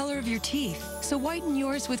 even the color of your teeth. So whiten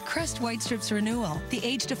yours with Crest White Strips Renewal. The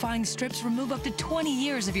age-defying strips remove up to 20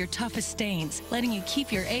 years of your toughest stains, letting you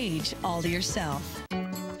keep your age all to yourself.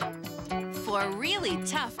 For really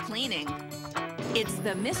tough cleaning, it's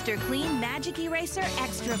the Mr. Clean Magic Eraser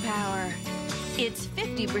Extra Power. It's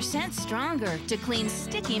 50% stronger to clean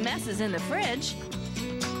sticky messes in the fridge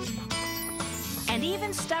and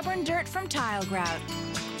even stubborn dirt from tile grout.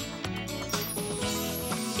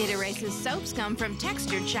 It erases soap scum from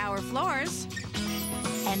textured shower floors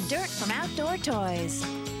and dirt from outdoor toys.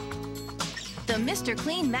 The Mr.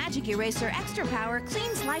 Clean Magic Eraser Extra Power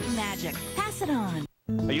cleans like magic. Pass it on.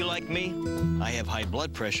 Are you like me? I have high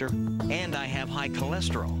blood pressure, and I have high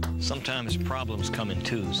cholesterol. Sometimes problems come in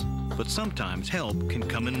twos, but sometimes help can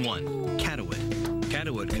come in one. Atwt.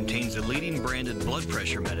 Atwt contains the leading branded blood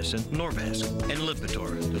pressure medicine, Norvasc, and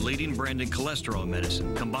Lipitor, the leading branded cholesterol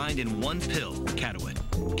medicine, combined in one pill, Atwt.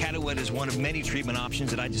 Atwt is one of many treatment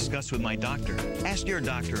options that I discussed with my doctor. Ask your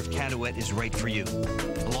doctor if Atwt is right for you.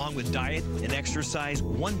 Along with diet and exercise,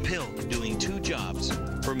 one pill doing two jobs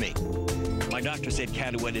for me. My doctor said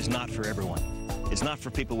Atwt is not for everyone. It's not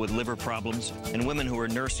for people with liver problems and women who are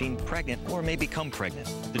nursing, pregnant, or may become pregnant.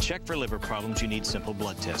 To check for liver problems, you need simple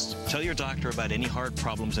blood tests. Tell your doctor about any heart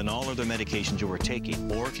problems and all other medications you are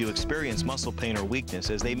taking, or if you experience muscle pain or weakness,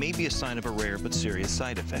 as they may be a sign of a rare but serious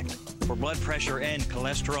side effect. For blood pressure and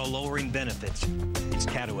cholesterol-lowering benefits, it's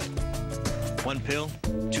Atwt. One pill,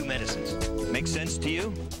 two medicines. Makes sense to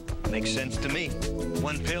you? Makes sense to me.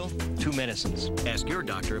 One pill, two medicines. Ask your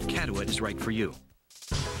doctor if Atwt is right for you.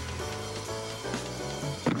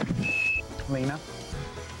 Lena?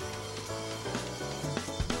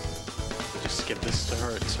 Just give this to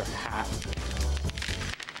her. It's her hat.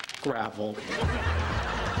 Gravel.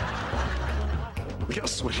 Look how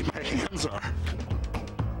sweaty my hands are.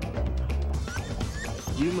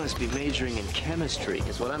 You must be majoring in chemistry,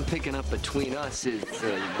 because what I'm picking up between us is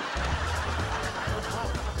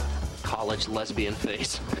college lesbian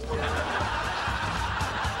face.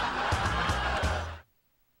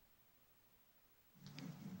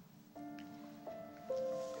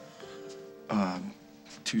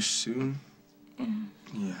 too soon?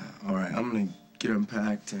 Yeah, all right. I'm gonna get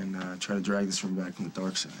unpacked and try to drag this room back from the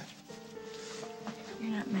dark side.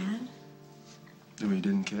 You're not mad? That we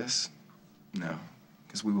didn't kiss? No,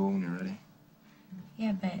 because we will when you're ready.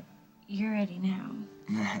 Yeah, but you're ready now.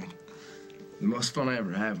 Man, the most fun I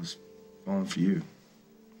ever had was falling for you.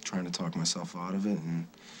 Trying to talk myself out of it, and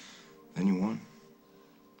then you won.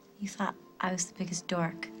 You thought I was the biggest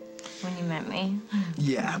dork when you met me.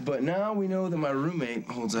 Yeah, but now we know that my roommate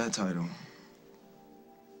holds that title.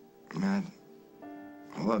 Matt,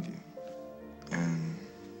 I love you. And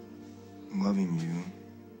loving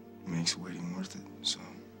you makes waiting worth it. So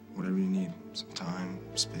whatever you need, some time,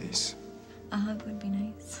 space. A hug would be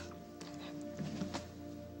nice.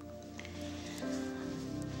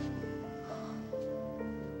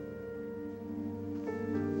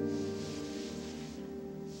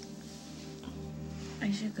 I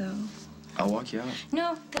should go. I'll walk you out.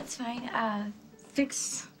 No, that's fine.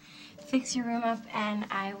 Fix your room up and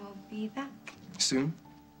I will be back. Soon?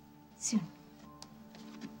 Soon.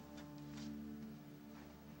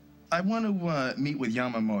 I want to meet with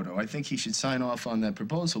Yamamoto. I think he should sign off on that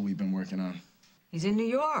proposal we've been working on. He's in New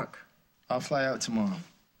York. I'll fly out tomorrow.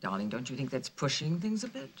 Darling, don't you think that's pushing things a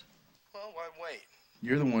bit? Well, why wait?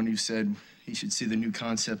 You're the one who said he should see the new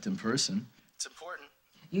concept in person. It's important.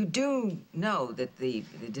 You do know that the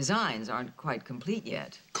designs aren't quite complete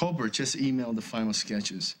yet. Colbert just emailed the final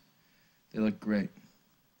sketches. They look great.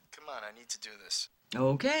 Come on, I need to do this.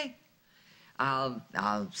 Okay. I'll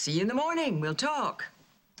see you in the morning. We'll talk.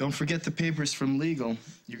 Don't forget the papers from legal.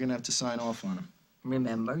 You're gonna have to sign off on them.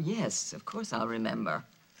 Remember? Yes, of course I'll remember.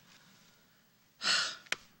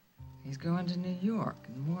 He's going to New York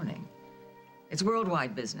in the morning. It's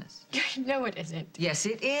worldwide business. No, it isn't. Yes,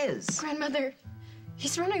 it is. Grandmother,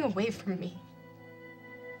 he's running away from me.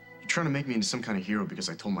 You're trying to make me into some kind of hero because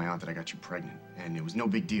I told my aunt that I got you pregnant, and it was no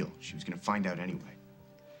big deal. She was gonna find out anyway.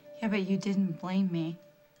 Yeah, but you didn't blame me.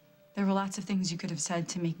 There were lots of things you could have said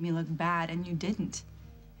to make me look bad, and you didn't.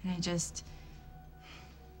 And I just...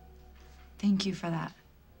 Thank you for that.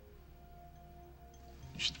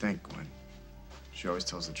 You should thank Gwen. She always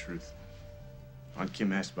tells the truth. Aunt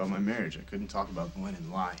Kim asked about my marriage. I couldn't talk about Gwen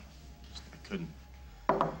and lie. I couldn't.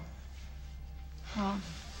 Well,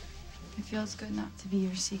 it feels good not to be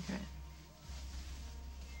your secret.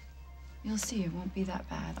 You'll see, it won't be that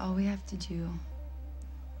bad. All we have to do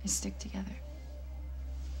is stick together.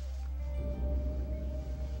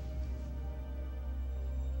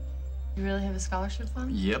 You really have a scholarship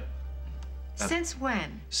fund? Yep. Since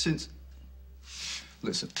when? Since...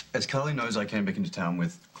 Listen, as Carly knows, I came back into town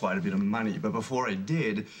with quite a bit of money. But before I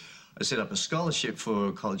did, I set up a scholarship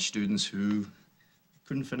for college students who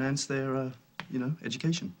couldn't finance their,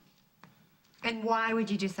 education. And why would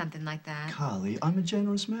you do something like that? Carly, I'm a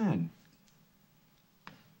generous man.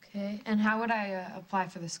 Okay, and how would I apply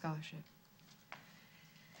for the scholarship?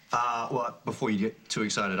 Well, before you get too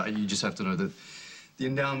excited, you just have to know that the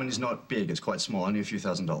endowment is not big. It's quite small, only a few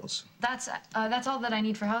 $1,000s. That's all that I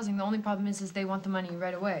need for housing. The only problem is they want the money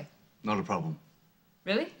right away. Not a problem.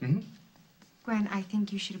 Really? Mm-hmm. Gwen, I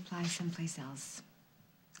think you should apply someplace else.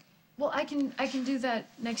 Well, I can do that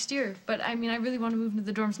next year, but I mean, I really want to move into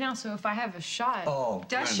the dorms now, so if I have a shot... Oh,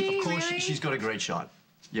 Does Gwen, she of course really? She's got a great shot.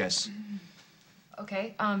 Yes.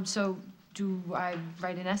 Okay, so do I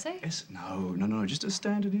write an essay? Yes. No, just a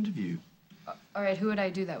standard interview. All right, who would I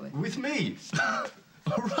do that with? With me.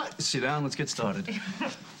 All right, sit down, let's get started.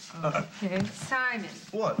 Okay. Simon.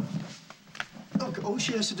 What? Look, all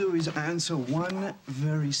she has to do is answer one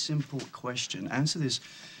very simple question. Answer this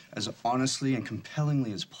as honestly and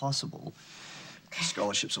compellingly as possible. The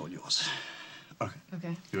scholarship's all yours. Okay.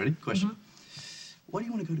 Okay. You ready? Question. Why do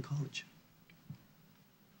you want to go to college?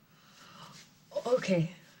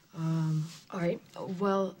 Okay. All right.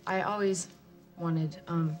 Well, I always wanted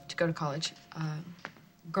to go to college.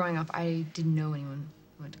 Growing up, I didn't know anyone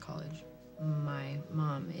who went to college. My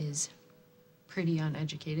mom is pretty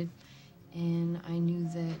uneducated, and I knew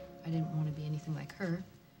that I didn't want to be anything like her.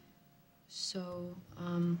 So,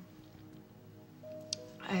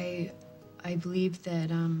 I believe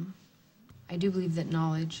that, I do believe that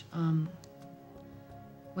knowledge,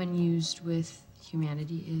 when used with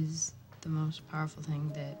humanity, is the most powerful thing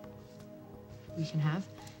that we can have.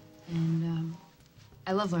 And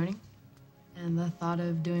I love learning. And the thought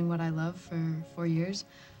of doing what I love for 4 years,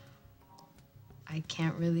 I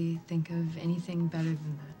can't really think of anything better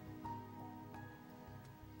than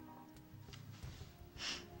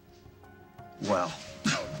that. Wow.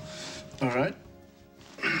 All right.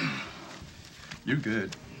 You're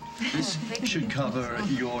good. This should cover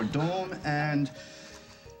your dorm and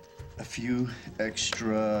a few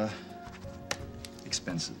extra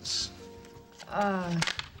expenses.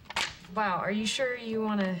 Wow, are you sure you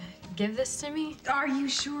want to give this to me? Are you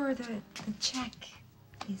sure that the check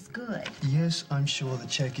is good? Yes, I'm sure the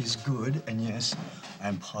check is good, and yes,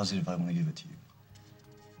 I'm positive I want to give it to you.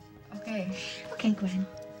 Okay. Okay, Gwen.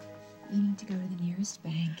 You need to go to the nearest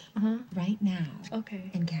bank right now. Okay.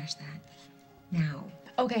 And cash that. Now.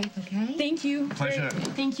 Okay. Okay? Thank you. Pleasure.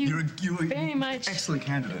 Thank you. You're very much. Excellent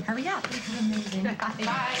candidate. Hurry up. Amazing. Bye.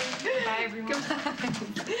 Bye, everyone.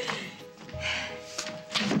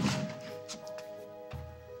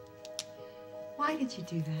 Why did you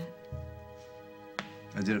do that?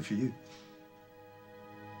 I did it for you.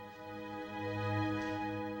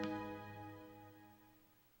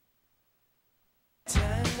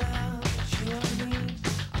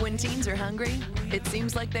 When teens are hungry, it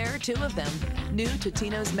seems like there are two of them. New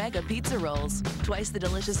Totino's Mega Pizza Rolls. Twice the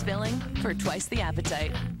delicious filling for twice the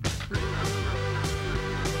appetite.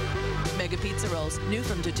 Mega Pizza Rolls, new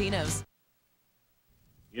from Totino's.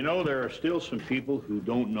 You know, there are still some people who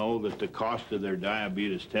don't know that the cost of their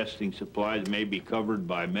diabetes testing supplies may be covered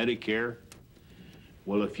by Medicare.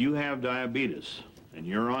 Well, if you have diabetes and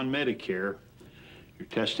you're on Medicare, your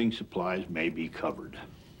testing supplies may be covered.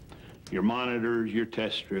 Your monitors, your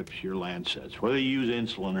test strips, your Lancets, whether you use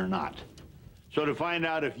insulin or not. So to find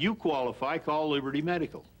out if you qualify, call Liberty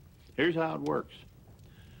Medical. Here's how it works.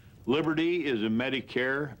 Liberty is a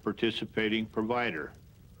Medicare participating provider.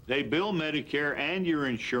 They bill Medicare and your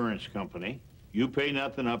insurance company. You pay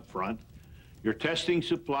nothing up front. Your testing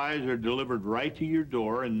supplies are delivered right to your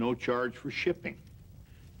door and no charge for shipping.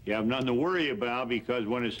 You have nothing to worry about because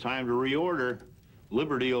when it's time to reorder,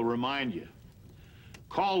 Liberty will remind you.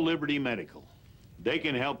 Call Liberty Medical. They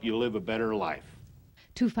can help you live a better life.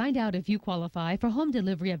 To find out if you qualify for home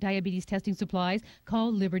delivery of diabetes testing supplies,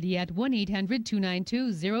 call Liberty at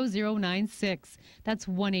 1-800-292-0096. That's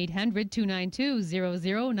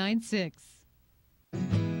 1-800-292-0096.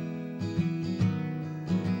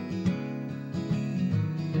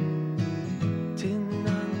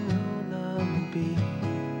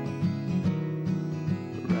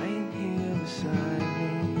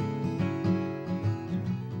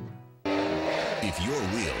 If your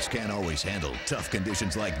wheels can't always handle tough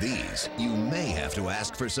conditions like these, you may have to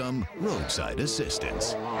ask for some roadside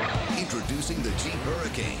assistance. Introducing the Jeep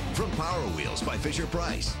Hurricane from Power Wheels by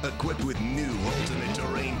Fisher-Price, equipped with new ultimate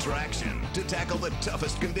terrain traction to tackle the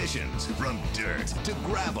toughest conditions, from dirt to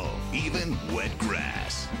gravel, even wet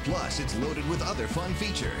grass. Plus, it's loaded with other fun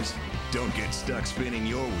features. Don't get stuck spinning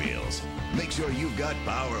your wheels. Make sure you've got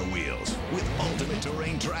Power Wheels with ultimate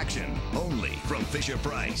terrain traction, only from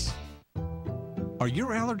Fisher-Price. Are your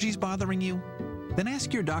allergies bothering you? Then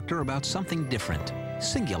ask your doctor about something different.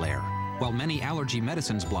 Singulair. While many allergy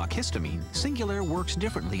medicines block histamine, Singulair works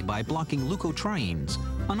differently by blocking leukotrienes,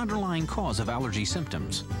 an underlying cause of allergy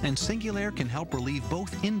symptoms. And Singulair can help relieve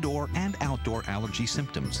both indoor and outdoor allergy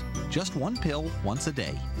symptoms. Just one pill once a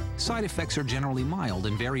day. Side effects are generally mild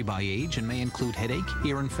and vary by age and may include headache,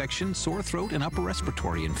 ear infection, sore throat, and upper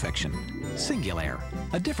respiratory infection. Singulair,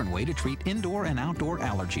 a different way to treat indoor and outdoor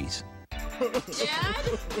allergies.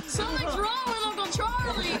 Dad? Something's wrong with Uncle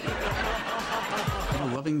Charlie! A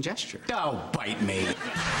loving gesture. Oh, bite me.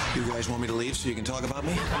 You guys want me to leave so you can talk about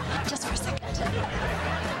me? Just for a second.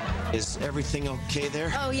 Is everything okay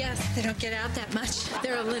there? Oh, yes. They don't get out that much.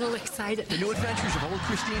 They're a little excited. The New Adventures of Old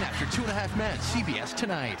Christine after 2.5 Men. CBS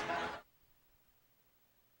tonight.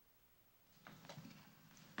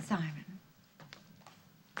 Simon,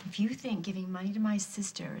 if you think giving money to my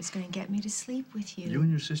sister is going to get me to sleep with you... You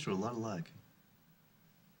and your sister are a lot alike.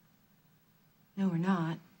 No, we're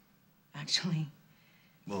not, actually.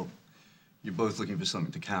 Well, you're both looking for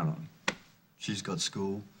something to count on. She's got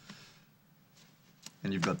school,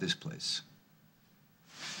 and you've got this place.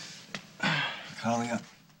 Carly,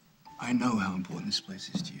 I know how important this place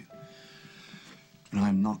is to you. And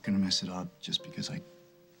I'm not going to mess it up just because I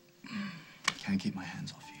can't keep my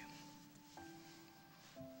hands off you.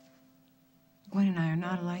 Gwen and I are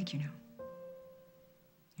not alike, you know.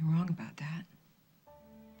 You're wrong about that.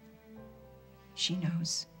 She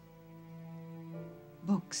knows.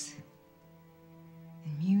 Books.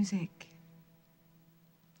 And music.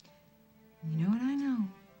 And you know what I know?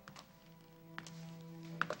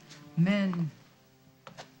 Men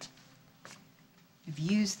have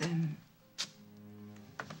used them,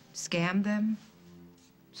 scammed them,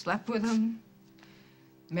 slept with them,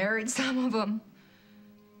 married some of them,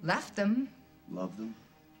 left them. Love them?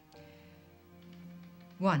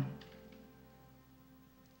 One.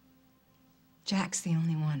 Jack's the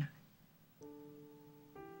only one.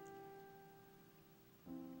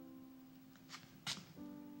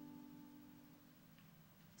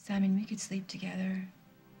 Simon, we could sleep together.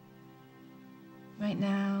 Right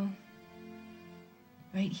now.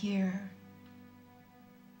 Right here.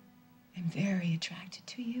 I'm very attracted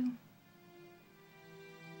to you.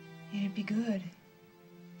 It'd be good.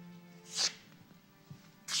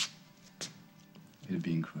 It'd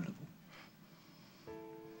be incredible.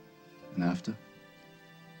 And after?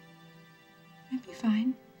 It'd be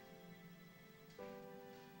fine.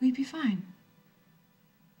 We'd be fine.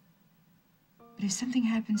 But if something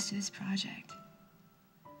happens to this project,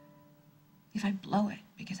 if I blow it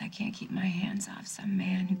because I can't keep my hands off some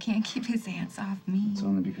man who can't keep his hands off me. It's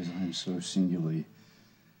only because I am so singularly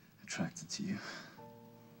attracted to you.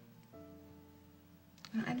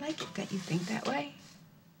 Well, I like it that you think that way.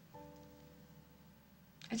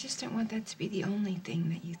 I just don't want that to be the only thing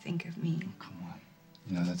that you think of me. Oh, come on.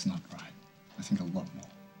 You know, that's not right. I think a lot more.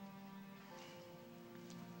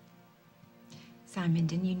 Simon,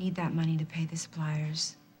 didn't you need that money to pay the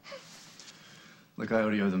suppliers? Look, I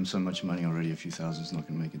already owe them so much money already, a few thousand's not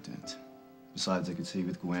gonna make a dent. Besides, I could see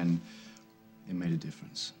with Gwen, it made a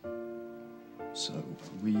difference. So,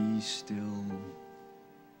 are we still...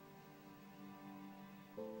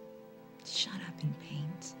 Shut up and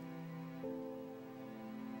paint.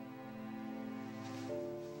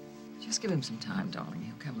 Just give him some time, darling.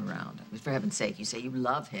 He'll come around. I mean, for heaven's sake, you say you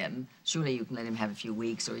love him. Surely you can let him have a few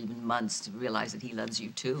weeks or even months to realize that he loves you,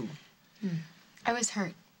 too. I was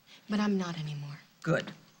hurt, but I'm not anymore.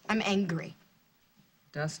 Good. I'm angry.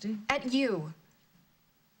 Dusty? At you.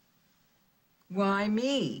 Why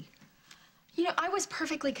me? You know, I was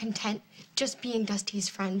perfectly content just being Dusty's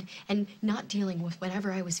friend and not dealing with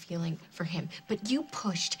whatever I was feeling for him. But you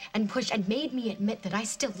pushed and pushed and made me admit that I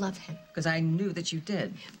still love him. Because I knew that you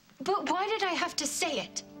did. But why did I have to say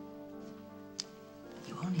it?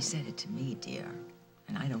 You only said it to me, dear.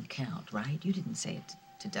 And I don't count, right? You didn't say it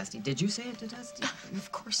to Dusty. Did you say it to Dusty?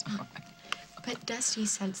 Of course not. But Dusty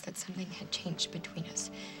sensed that something had changed between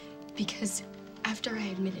us. Because after I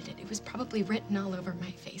admitted it, it was probably written all over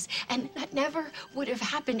my face. And that never would have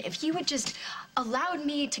happened if he would just allowed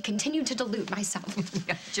me to continue to delude myself.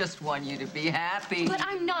 I just want you to be happy. But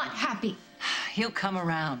I'm not happy. He'll come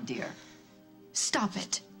around, dear. Stop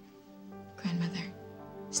it. Grandmother,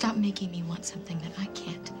 stop making me want something that I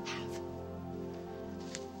can't have.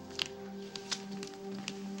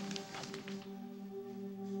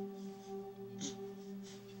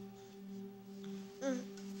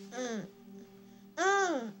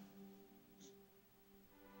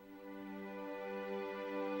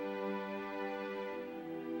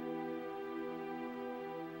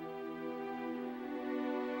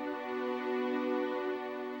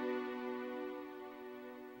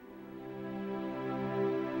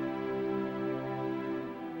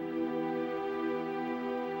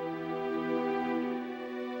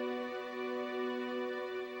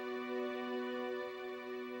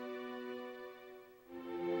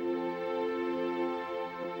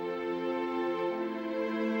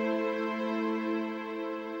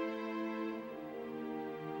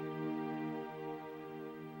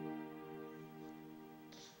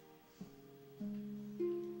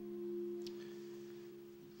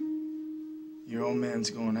 Your old man's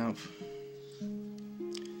going out of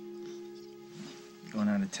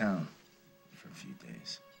town for a few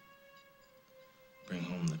days. Bring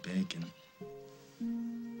home the bacon.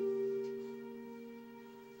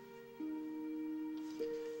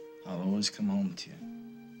 I'll always come home to you.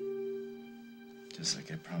 Just like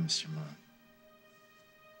I promised your mom.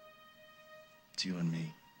 It's you and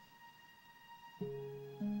me.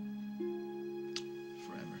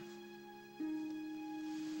 Forever.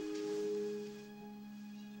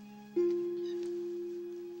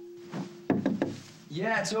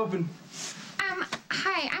 Yeah, it's open.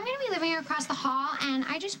 Hi, I'm gonna be living across the hall, and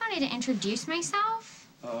I just wanted to introduce myself.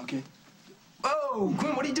 Oh, okay. Oh,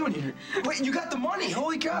 Gwen, what are you doing here? Wait, you got the money.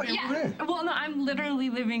 Holy cow, you're moving in. Well, no, I'm literally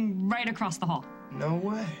living right across the hall. No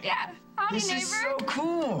way. Yeah. Howdy, This neighbor. is so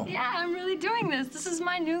cool. Yeah, I'm really doing this. This is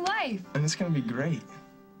my new life. And it's gonna be great.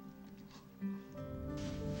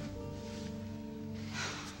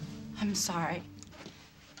 I'm sorry.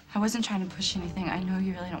 I wasn't trying to push anything. I know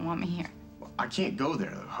you really don't want me here. Well, I can't go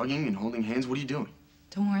there. Hugging and holding hands, what are you doing?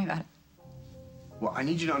 Don't worry about it. Well, I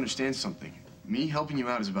need you to understand something. Me helping you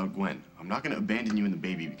out is about Gwen. I'm not going to abandon you and the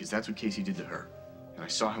baby because that's what Casey did to her. And I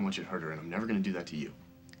saw how much it hurt her, and I'm never going to do that to you.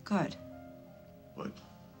 Good. But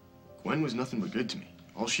Gwen was nothing but good to me.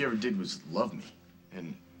 All she ever did was love me.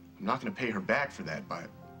 And I'm not going to pay her back for that by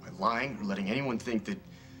lying or letting anyone think that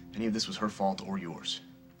any of this was her fault or yours.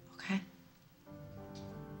 Okay.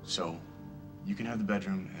 So, you can have the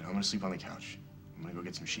bedroom, and I'm going to sleep on the couch. I'm going to go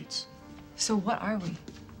get some sheets. So what are we?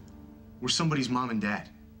 We're somebody's mom and dad.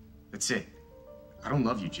 That's it. I don't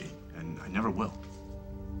love you, Jane, and I never will.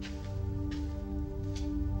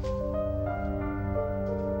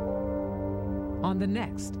 On the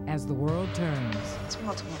next As the World Turns. It's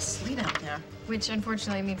wall-to-wall sleet out there. Which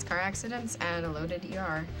unfortunately means car accidents and a loaded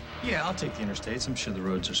ER. Yeah, I'll take the interstates. I'm sure the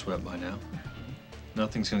roads are swept by now.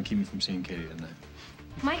 Nothing's gonna keep me from seeing Katie tonight.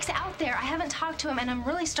 Mike's out there. I haven't talked to him, and I'm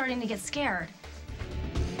really starting to get scared.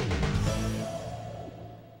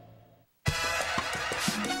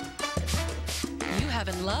 You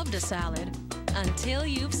haven't loved a salad until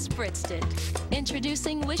you've spritzed it.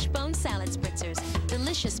 Introducing Wishbone Salad Spritzers.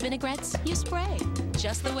 Delicious vinaigrettes you spray.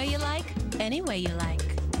 Just the way you like, any way you like.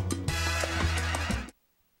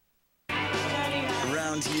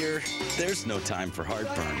 Around here, there's no time for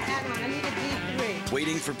heartburn.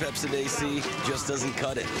 Waiting for Pepsid AC just doesn't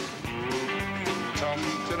cut it.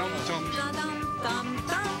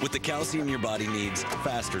 With the calcium your body needs,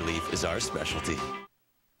 Fast Relief is our specialty.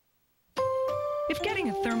 If getting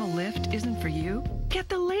a thermal lift isn't for you, get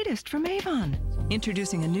the latest from Avon.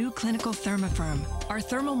 Introducing a new clinical Thermafirm. Our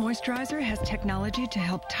thermal moisturizer has technology to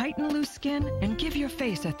help tighten loose skin and give your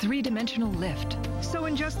face a three-dimensional lift. So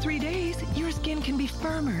in just 3 days, your skin can be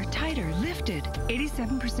firmer, tighter, lifted.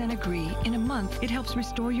 87% agree in a month it helps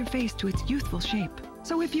restore your face to its youthful shape.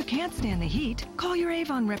 So if you can't stand the heat, call your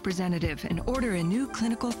Avon representative and order a new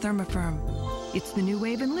clinical Thermafirm. It's the new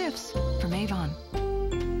wave in lifts from Avon.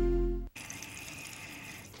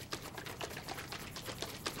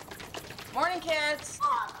 Morning, kids.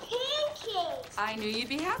 Oh, pancakes. I knew you'd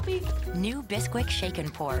be happy. New Bisquick Shake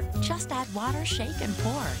and Pour. Just add water, shake, and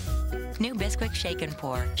pour. New Bisquick Shake and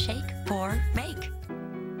Pour. Shake, pour, make.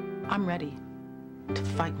 I'm ready to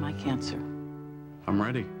fight my cancer. I'm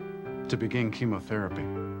ready to begin chemotherapy.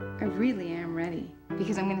 I really am ready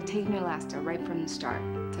because I'm going to take Neulasta right from the start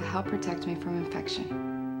to help protect me from infection.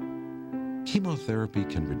 Chemotherapy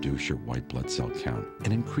can reduce your white blood cell count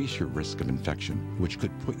and increase your risk of infection, which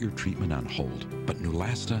could put your treatment on hold. But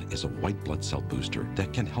Neulasta is a white blood cell booster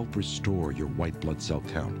that can help restore your white blood cell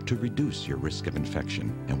count to reduce your risk of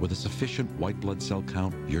infection. And with a sufficient white blood cell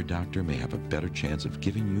count, your doctor may have a better chance of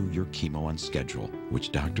giving you your chemo on schedule,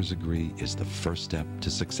 which doctors agree is the first step to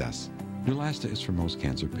success. Neulasta is for most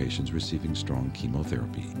cancer patients receiving strong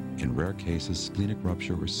chemotherapy. In rare cases, splenic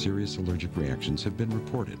rupture or serious allergic reactions have been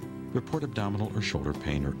reported. Report abdominal or shoulder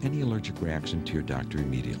pain or any allergic reaction to your doctor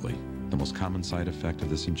immediately. The most common side effect of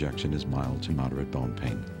this injection is mild to moderate bone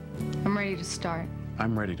pain. I'm ready to start.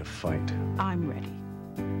 I'm ready to fight. I'm ready,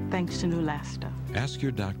 thanks to Neulasta. Ask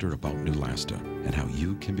your doctor about Neulasta and how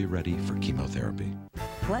you can be ready for chemotherapy.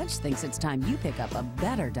 Pledge thinks it's time you pick up a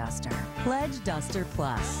better duster. Pledge Duster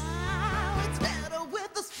Plus. It's better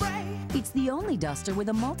with the spray. It's the only duster with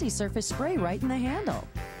a multi-surface spray right in the handle.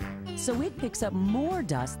 So it picks up more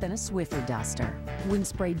dust than a Swiffer duster when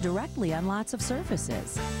sprayed directly on lots of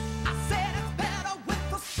surfaces. I said it's better with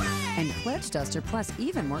the spray. And Pledge Duster Plus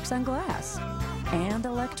even works on glass and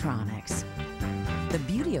electronics. The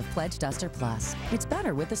beauty of Pledge Duster Plus, it's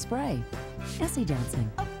better with the spray. Essie dancing.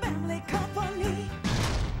 A family company.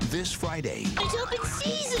 This Friday, It's open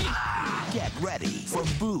season. get ready for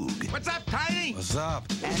Boog. What's up, Tiny? What's up?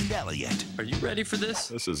 And Elliot. Are you ready for this?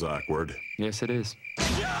 This is awkward. Yes, it is.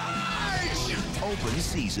 Open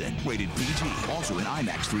season. Rated PG. Also in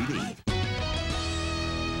IMAX 3D.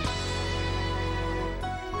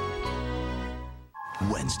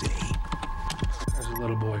 Wednesday. There's a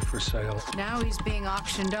little boy for sale. Now he's being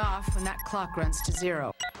auctioned off when that clock runs to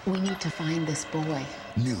zero. We need to find this boy.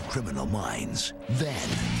 New Criminal Minds. Then,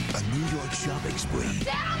 a New York shopping spree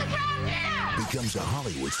Down on the ground now. becomes a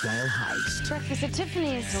Hollywood-style heist. Breakfast at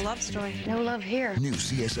Tiffany's. A love story. No love here. New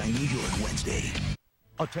CSI New York Wednesday.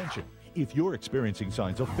 Attention. If you're experiencing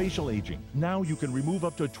signs of facial aging, now you can remove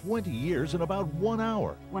up to 20 years in about 1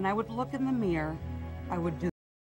 hour. When I would look in the mirror, I would do